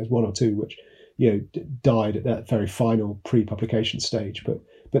published. And there's one or two which, died at that very final pre-publication stage, but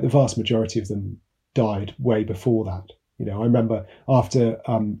the vast majority of them died way before that. I remember after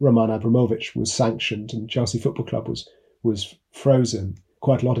Roman Abramovich was sanctioned and Chelsea Football Club was frozen,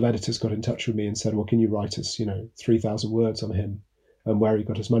 quite a lot of editors got in touch with me and said, well, can you write us, 3,000 words on him and where he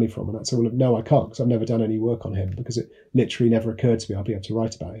got his money from? And I said, well, no, I can't, because I've never done any work on him, because it literally never occurred to me I'll be able to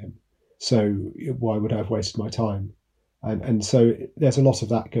write about him. So why would I have wasted my time? And so there's a lot of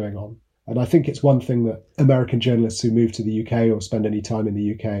that going on. And I think it's one thing that American journalists who move to the UK or spend any time in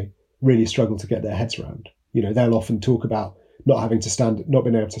the UK really struggle to get their heads around. They'll often talk about not being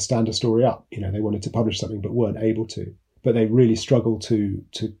able to stand a story up. They wanted to publish something but weren't able to. But they really struggle to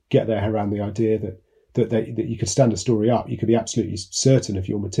get their head around the idea that you could stand a story up. You could be absolutely certain of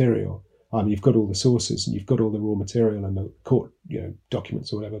your material. You've got all the sources and you've got all the raw material and the court,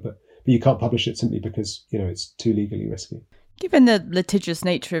 documents or whatever, but you can't publish it simply because, it's too legally risky. Given the litigious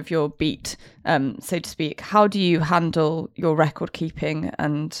nature of your beat, so to speak, how do you handle your record keeping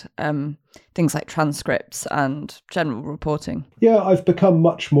and things like transcripts and general reporting? Yeah, I've become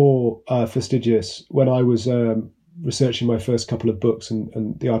much more fastidious. When I was researching my first couple of books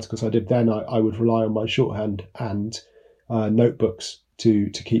and the articles I did then, I would rely on my shorthand and notebooks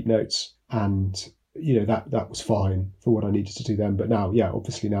to keep notes. And, that was fine for what I needed to do then. But now,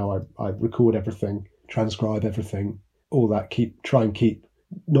 obviously now I record everything, transcribe everything, all that, try and keep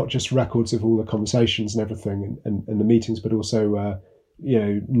not just records of all the conversations and everything and the meetings, but also,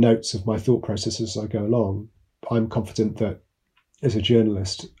 notes of my thought processes as I go along. I'm confident that as a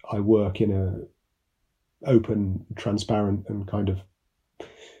journalist, I work in a open, transparent and kind of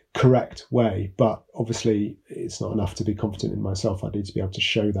correct way. But obviously it's not enough to be confident in myself. I need to be able to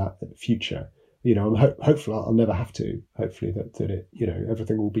show that in the future. I'm hopefully I'll never have to. Hopefully that it,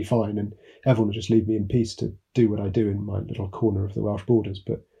 everything will be fine and everyone will just leave me in peace to do what I do in my little corner of the Welsh borders.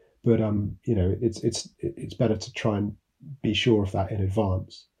 But it's better to try and be sure of that in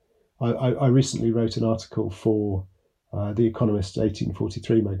advance. I recently wrote an article for The Economist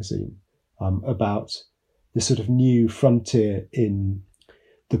 1843 magazine about this sort of new frontier in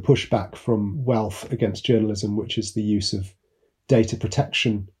the pushback from wealth against journalism, which is the use of data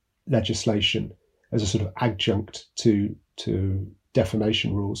protection legislation as a sort of adjunct to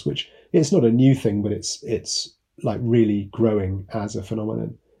defamation rules, which it's not a new thing, but it's like really growing as a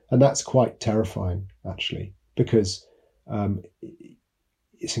phenomenon. And that's quite terrifying, actually, because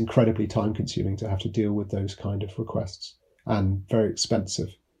it's incredibly time consuming to have to deal with those kind of requests and very expensive,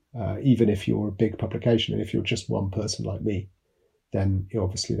 even if you're a big publication. And if you're just one person like me, then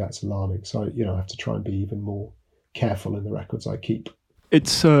obviously that's alarming. So, I have to try and be even more careful in the records I keep.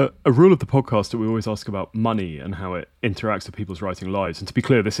 It's a rule of the podcast that we always ask about money and how it interacts with people's writing lives. And to be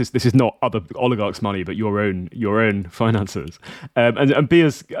clear, this is not other oligarchs' money, but your own finances. And be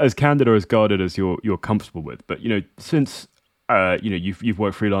as candid or as guarded as you're comfortable with. But since you've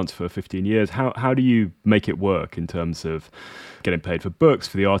worked freelance for 15 years, how do you make it work in terms of getting paid for books,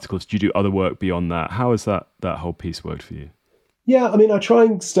 for the articles? Do you do other work beyond that? How has that whole piece worked for you? Yeah, I try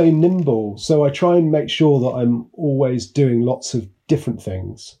and stay nimble. So I try and make sure that I'm always doing lots of different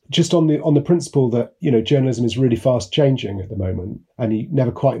things, just on the principle that journalism is really fast changing at the moment, and you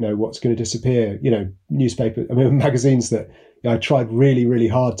never quite know what's going to disappear. Magazines that I tried really, really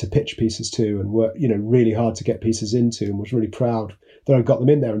hard to pitch pieces to and worked really hard to get pieces into, and was really proud that I got them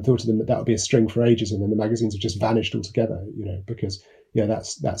in there and thought of them that would be a string for ages, and then the magazines have just vanished altogether. Because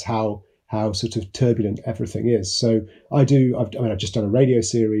that's how sort of turbulent everything is. So I've just done a radio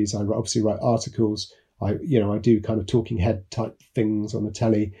series. I obviously write articles. I do kind of talking head type things on the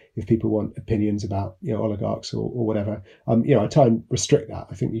telly if people want opinions about, oligarchs or whatever. I try and restrict that.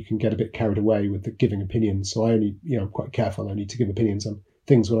 I think you can get a bit carried away with the giving opinions. So I only, I'm quite careful. I need to give opinions on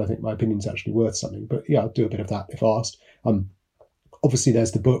things when I think my opinion's actually worth something. But I'll do a bit of that if asked. Obviously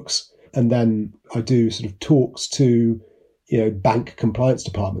there's the books, and then I do sort of talks to, bank compliance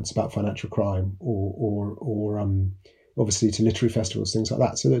departments about financial crime or obviously to literary festivals, things like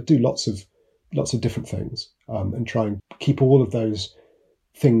that. So they do lots of different things and try and keep all of those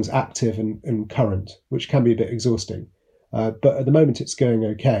things active and current, which can be a bit exhausting. But at the moment it's going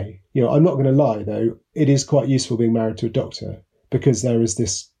okay. I'm not going to lie though, it is quite useful being married to a doctor, because there is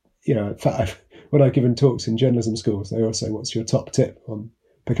this, in fact, when I've given talks in journalism schools, they always say, what's your top tip on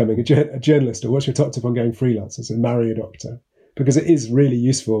becoming a journalist, or what's your top tip on going freelance? I said, marry a doctor, because it is really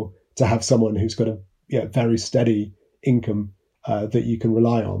useful to have someone who's got a very steady income that you can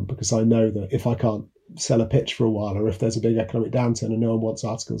rely on, because I know that if I can't sell a pitch for a while, or if there's a big economic downturn and no one wants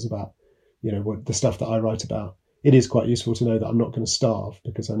articles about, what the stuff that I write about, it is quite useful to know that I'm not going to starve,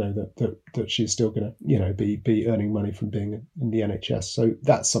 because I know that she's still going to, be earning money from being in the NHS. So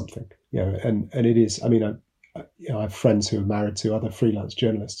that's something, and it is, I mean, I have friends who are married to other freelance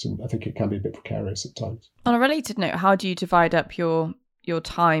journalists, and I think it can be a bit precarious at times. On a related note, how do you divide up your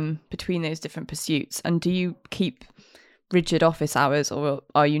time between those different pursuits? And do you keep rigid office hours, or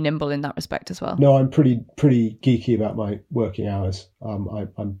are you nimble in that respect as well? No, I'm pretty geeky about my working hours.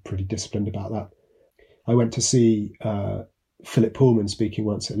 I'm pretty disciplined about that. I went to see Philip Pullman speaking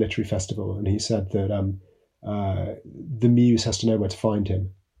once at a literary festival, and he said that the muse has to know where to find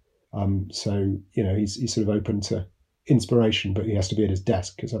him. So he's sort of open to inspiration, but he has to be at his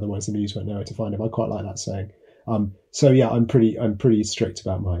desk, because otherwise the muse won't know where to find him. I quite like that saying. So yeah, I'm pretty strict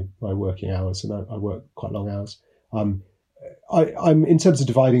about my working hours, and I work quite long hours. I'm in terms of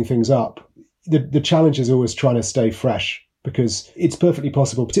dividing things up, the challenge is always trying to stay fresh, because it's perfectly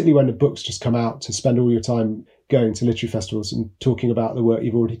possible, particularly when the book's just come out, to spend all your time going to literary festivals and talking about the work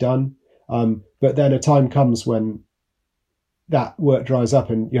you've already done. But then a time comes when that work dries up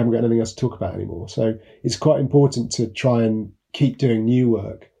and you haven't got anything else to talk about anymore. So it's quite important to try and keep doing new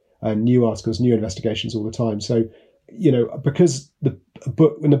work and new articles, new investigations all the time. So, because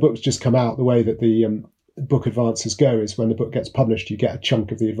when the book's just come out, the way that the book advances go is when the book gets published, you get a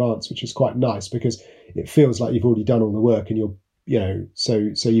chunk of the advance, which is quite nice, because it feels like you've already done all the work, and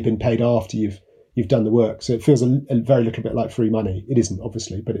so you've been paid after you've done the work. So it feels a very little bit like free money. It isn't,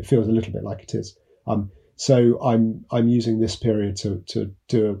 obviously, but it feels a little bit like it is. So I'm using this period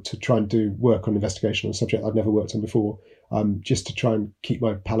to try and do work on investigation on a subject I've never worked on before, just to try and keep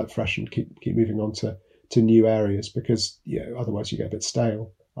my palette fresh and keep moving on to new areas, because otherwise you get a bit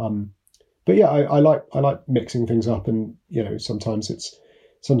stale. But yeah, I like mixing things up, and sometimes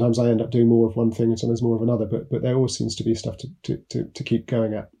I end up doing more of one thing and sometimes more of another, but there always seems to be stuff to keep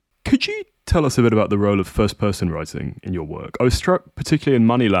going at. Could you tell us a bit about the role of first-person writing in your work? I was struck, particularly in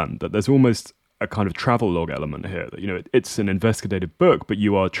Moneyland, that there's almost a kind of travel log element here. That it's an investigative book, but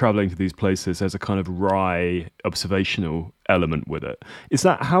you are traveling to these places. There's a kind of wry observational element with it.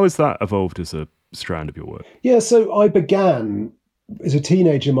 How has that evolved as a strand of your work? Yeah, so I began as a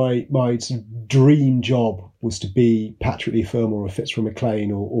teenager. My sort of dream job was to be Patrick Leigh Fermor or Fitzroy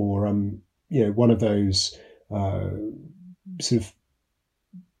MacLean or one of those sort of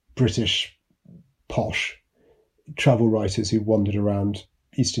British posh travel writers who wandered around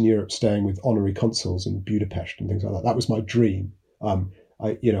Eastern Europe staying with honorary consuls in Budapest and things like that. That was my dream.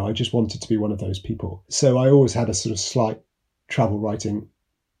 I just wanted to be one of those people. So I always had a sort of slight travel writing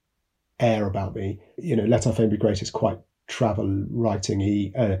air about me. Let Our Fame Be Great is quite travel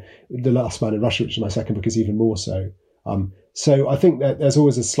writing-y. The Last Man in Russia, which is my second book, is even more so. So I think that there's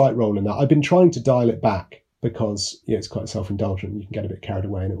always a slight role in that. I've been trying to dial it back, because it's quite self-indulgent. You can get a bit carried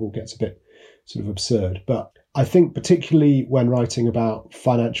away and it all gets a bit sort of absurd. But I think particularly when writing about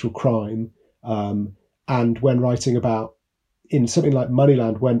financial crime, and when writing about, in something like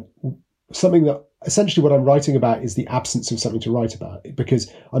Moneyland, when something that essentially what I'm writing about is the absence of something to write about,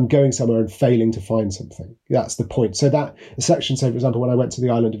 because I'm going somewhere and failing to find something. That's the point. So that a section, say, for example, when I went to the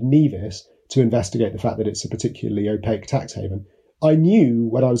island of Nevis to investigate the fact that it's a particularly opaque tax haven, I knew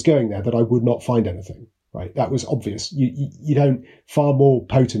when I was going there that I would not find anything. Right, that was obvious. You don't. Far more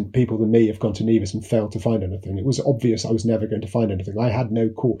potent people than me have gone to Nevis and failed to find anything. It was obvious I was never going to find anything. I had no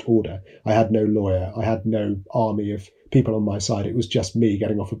court order. I had no lawyer. I had no army of people on my side. It was just me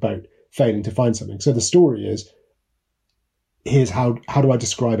getting off a boat, failing to find something. So the story is, here's how do I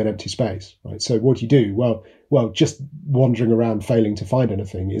describe an empty space? Right. So what do you do? Well, just wandering around failing to find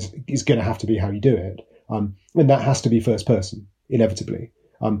anything is going to have to be how you do it, and that has to be first person inevitably.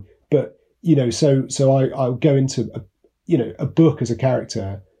 But so I'll go into a book as a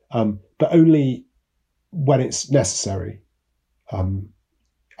character, but only when it's necessary.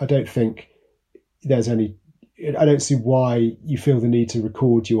 I don't think there's any. I don't see why you feel the need to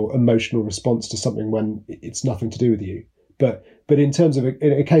record your emotional response to something when it's nothing to do with you. But in terms of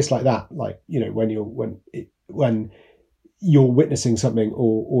in a case like that, like when you're witnessing something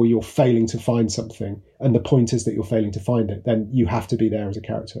or you're failing to find something, and the point is that you're failing to find it, then you have to be there as a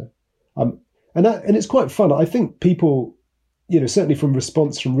character. And it's quite fun. I think people, certainly from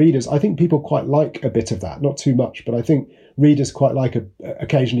response from readers, I think people quite like a bit of that, not too much, but I think readers quite like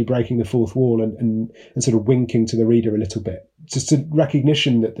occasionally breaking the fourth wall and sort of winking to the reader a little bit, just a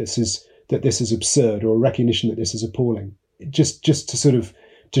recognition that this is absurd, or a recognition that this is appalling, just to sort of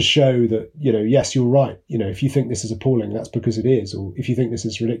to show that, yes, you're right. If you think this is appalling, that's because it is. Or if you think this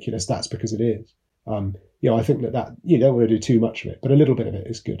is ridiculous, that's because it is. I think that you don't want to do too much of it, but a little bit of it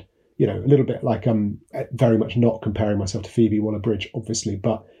is good. A little bit like very much not comparing myself to Phoebe Waller-Bridge, obviously,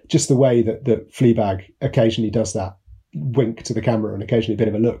 but just the way that Fleabag occasionally does that wink to the camera and occasionally a bit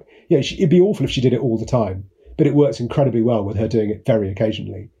of a look. It'd be awful if she did it all the time, but it works incredibly well with her doing it very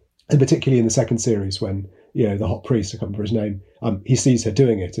occasionally. And particularly in the second series when, the hot priest, I can't remember his name, he sees her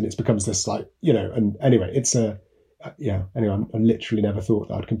doing it and it becomes this and anyway, it's anyway, I literally never thought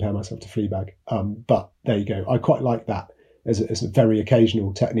that I'd compare myself to Fleabag. But there you go. I quite like that as a very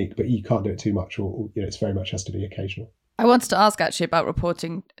occasional technique, but you can't do it too much or it's very much has to be occasional. I wanted to ask actually about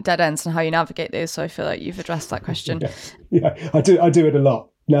reporting dead ends and how you navigate those. So I feel like you've addressed that question. Yeah, I do it a lot.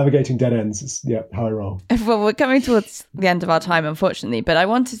 Navigating dead ends is how I roll. Well, we're coming towards the end of our time, unfortunately, but I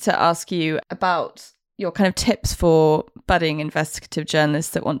wanted to ask you about your kind of tips for budding investigative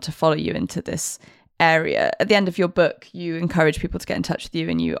journalists that want to follow you into this area. At the end of your book, you encourage people to get in touch with you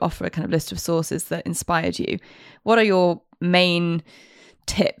and you offer a kind of list of sources that inspired you. What are your main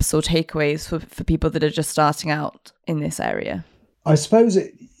tips or takeaways for people that are just starting out in this area? I suppose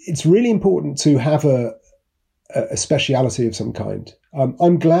it's really important to have a speciality of some kind.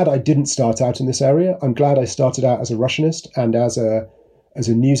 I'm glad I didn't start out in this area. I'm glad I started out as a Russianist and as a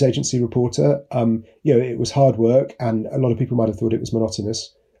news agency reporter. It was hard work and a lot of people might have thought it was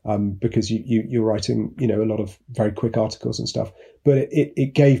monotonous because you're writing, a lot of very quick articles and stuff. But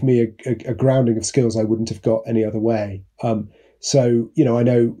it gave me a grounding of skills I wouldn't have got any other way. So, I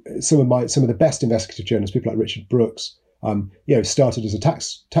know some of the best investigative journalists, people like Richard Brooks, started as a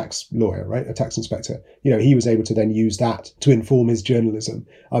tax lawyer, right? A tax inspector. He was able to then use that to inform his journalism.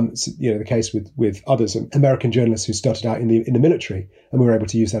 The case with others, American journalists who started out in the military and were able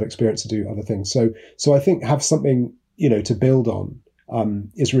to use that experience to do other things. So I think have something, to build on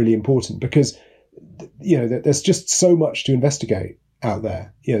is really important because, there's just so much to investigate out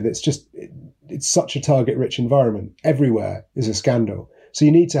there. It's such a target-rich environment. Everywhere is a scandal. So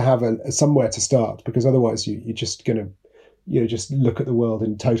you need to have somewhere to start because otherwise you're just going to just look at the world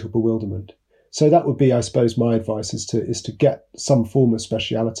in total bewilderment. So that would be, I suppose, my advice is to get some form of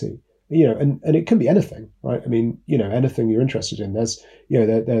speciality, and it can be anything, right? I mean, anything you're interested in.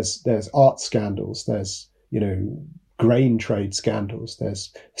 There's art scandals, there's, grain trade scandals,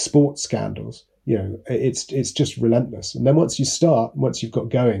 there's sports scandals, it's just relentless. And then once you've got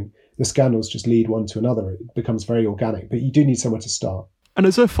going, the scandals just lead one to another. It becomes very organic, but you do need somewhere to start. And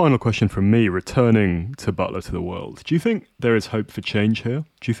as a final question from me, returning to Butler to the World, do you think there is hope for change here?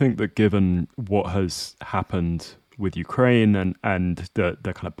 Do you think that given what has happened with Ukraine and the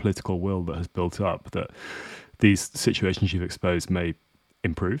kind of political will that has built up, that these situations you've exposed may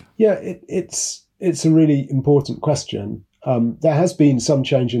improve? Yeah, it's a really important question. There has been some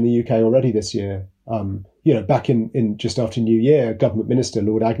change in the UK already this year. Back in just after New Year, Government Minister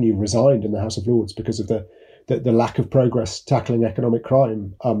Lord Agnew resigned in the House of Lords because of the lack of progress tackling economic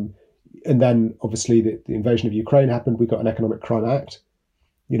crime. And then obviously the invasion of Ukraine happened. We got an Economic Crime Act,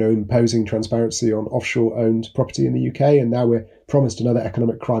 imposing transparency on offshore owned property in the UK. And now we're promised another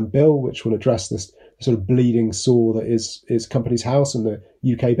economic crime bill, which will address this sort of bleeding sore that is Companies House and the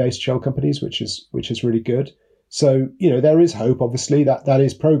UK based shell companies, which is really good. So, there is hope, obviously, that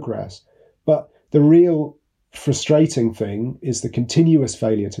is progress. But the real frustrating thing is the continuous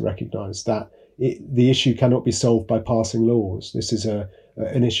failure to recognise that the issue cannot be solved by passing laws. This is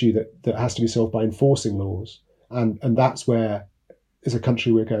an issue that has to be solved by enforcing laws. And that's where, as a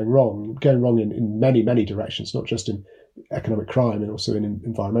country, we're going wrong in many, many directions, not just in economic crime and also in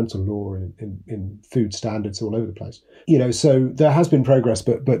environmental law and in food standards all over the place. So there has been progress,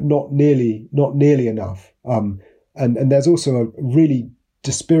 but not nearly enough. And there's also a really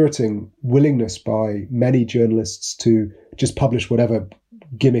dispiriting willingness by many journalists to just publish whatever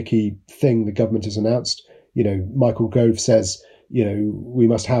gimmicky thing the government has announced. Michael Gove says, we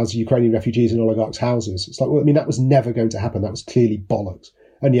must house Ukrainian refugees in oligarchs' houses. It's like, well, I mean, that was never going to happen. That was clearly bollocks.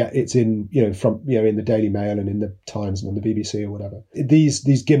 And yet it's in, in the Daily Mail and in the Times and on the BBC or whatever.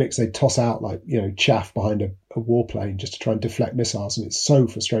 These gimmicks they toss out like, chaff behind a warplane just to try and deflect missiles. And it's so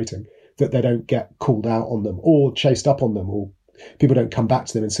frustrating that they don't get called out on them or chased up on them, or people don't come back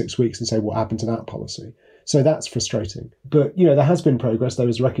to them in 6 weeks and say, what happened to that policy? So that's frustrating. But, there has been progress. There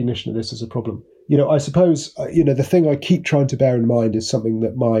is recognition of this as a problem. I suppose, the thing I keep trying to bear in mind is something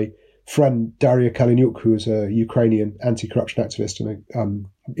that my friend Daria Kaleniuk, who is a Ukrainian anti-corruption activist and an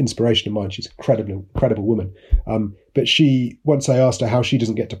inspiration of mine, she's an incredible woman. But once I asked her how she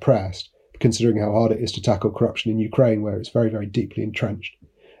doesn't get depressed, considering how hard it is to tackle corruption in Ukraine, where it's very, very deeply entrenched.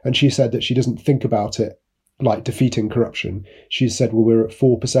 And she said that she doesn't think about it like defeating corruption, she said, well, we're at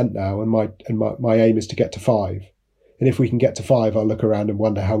 4% now, and my aim is to get to 5%. And if we can get to 5%, I'll look around and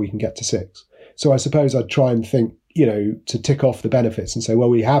wonder how we can get to 6%. So I suppose I'd try and think, to tick off the benefits and say, well,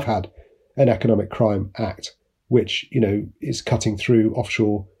 we have had an Economic Crime Act, which, is cutting through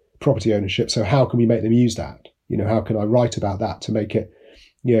offshore property ownership. So how can we make them use that? How can I write about that to make it,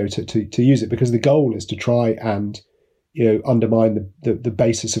 to use it? Because the goal is to try and, undermine the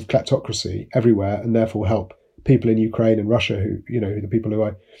basis of kleptocracy everywhere, and therefore help people in Ukraine and Russia who, the people who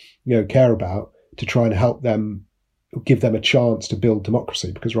I, care about, to try and help them, give them a chance to build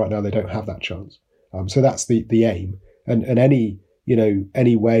democracy, because right now they don't have that chance. So that's the aim. And any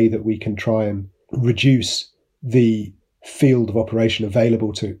way that we can try and reduce the field of operation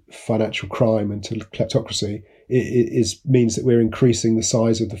available to financial crime and to kleptocracy means that we're increasing the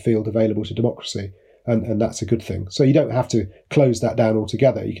size of the field available to democracy. And that's a good thing. So you don't have to close that down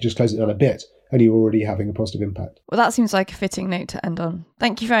altogether. You can just close it down a bit, and you're already having a positive impact. Well, that seems like a fitting note to end on.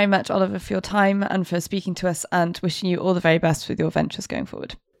 Thank you very much, Oliver, for your time and for speaking to us, and wishing you all the very best with your ventures going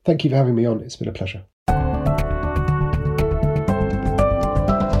forward. Thank you for having me on. It's been a pleasure.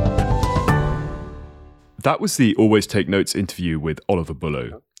 That was the Always Take Notes interview with Oliver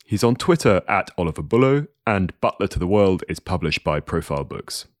Bullough. He's on Twitter at Oliver Bullough, and Butler to the World is published by Profile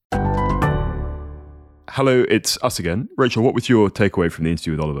Books. Hello, it's us again. Rachel, what was your takeaway from the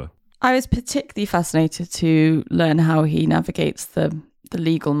interview with Oliver? I was particularly fascinated to learn how he navigates the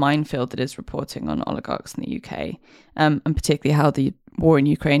legal minefield that is reporting on oligarchs in the UK, and particularly how the war in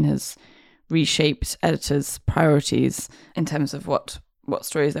Ukraine has reshaped editors' priorities in terms of what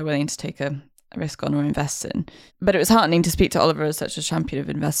stories they're willing to take a risk on or invest in. But it was heartening to speak to Oliver as such a champion of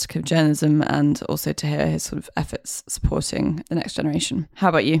investigative journalism, and also to hear his sort of efforts supporting the next generation. How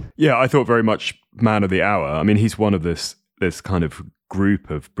about you? Yeah, I thought very much man of the hour. I mean, he's one of this kind of group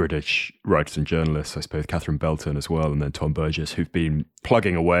of British writers and journalists, I suppose Catherine Belton as well, and then Tom Burgess, who've been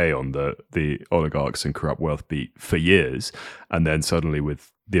plugging away on the oligarchs and corrupt wealth beat for years. And then suddenly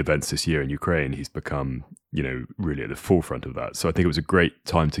with the events this year in Ukraine, he's become, really at the forefront of that. So I think it was a great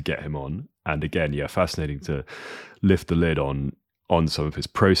time to get him on. And again, fascinating to lift the lid on some of his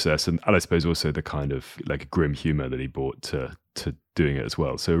process, and I suppose also the kind of like grim humor that he brought to doing it as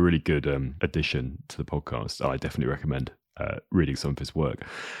well. So a really good addition to the podcast. I definitely recommend reading some of his work.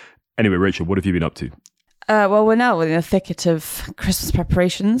 Anyway, Rachel, what have you been up to? Well, we're now in the thicket of Christmas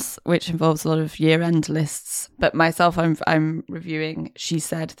preparations, which involves a lot of year-end lists. But myself, I'm reviewing She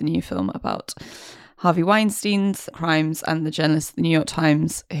Said, the new film about Harvey Weinstein's crimes and the journalist at the New York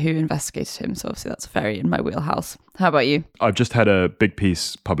Times who investigated him. So obviously that's very in my wheelhouse. How about you? I've just had a big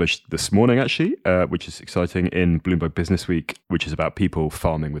piece published this morning, actually, which is exciting, in Bloomberg Business Week, which is about people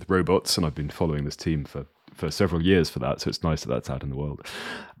farming with robots. And I've been following this team for several years for that. So it's nice that that's out in the world.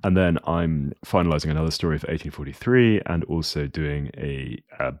 And then I'm finalizing another story for 1843 and also doing a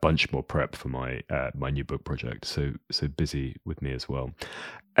bunch more prep for my new book project. So busy with me as well.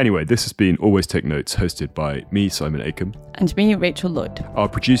 Anyway, this has been Always Take Notes, hosted by me, Simon Acomb. And me, Rachel Lloyd. Our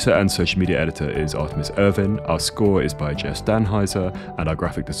producer and social media editor is Artemis Irvin. Our score is by Jess Danheiser, and our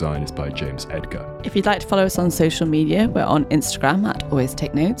graphic design is by James Edgar. If you'd like to follow us on social media, we're on Instagram at Always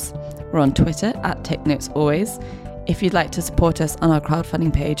Take Notes. We're on Twitter at Take Notes Always. If you'd like to support us on our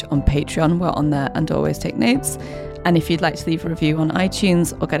crowdfunding page on Patreon, we're on there and Always Take Notes. And if you'd like to leave a review on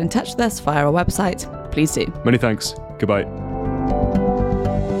iTunes or get in touch with us via our website, please do. Many thanks. Goodbye.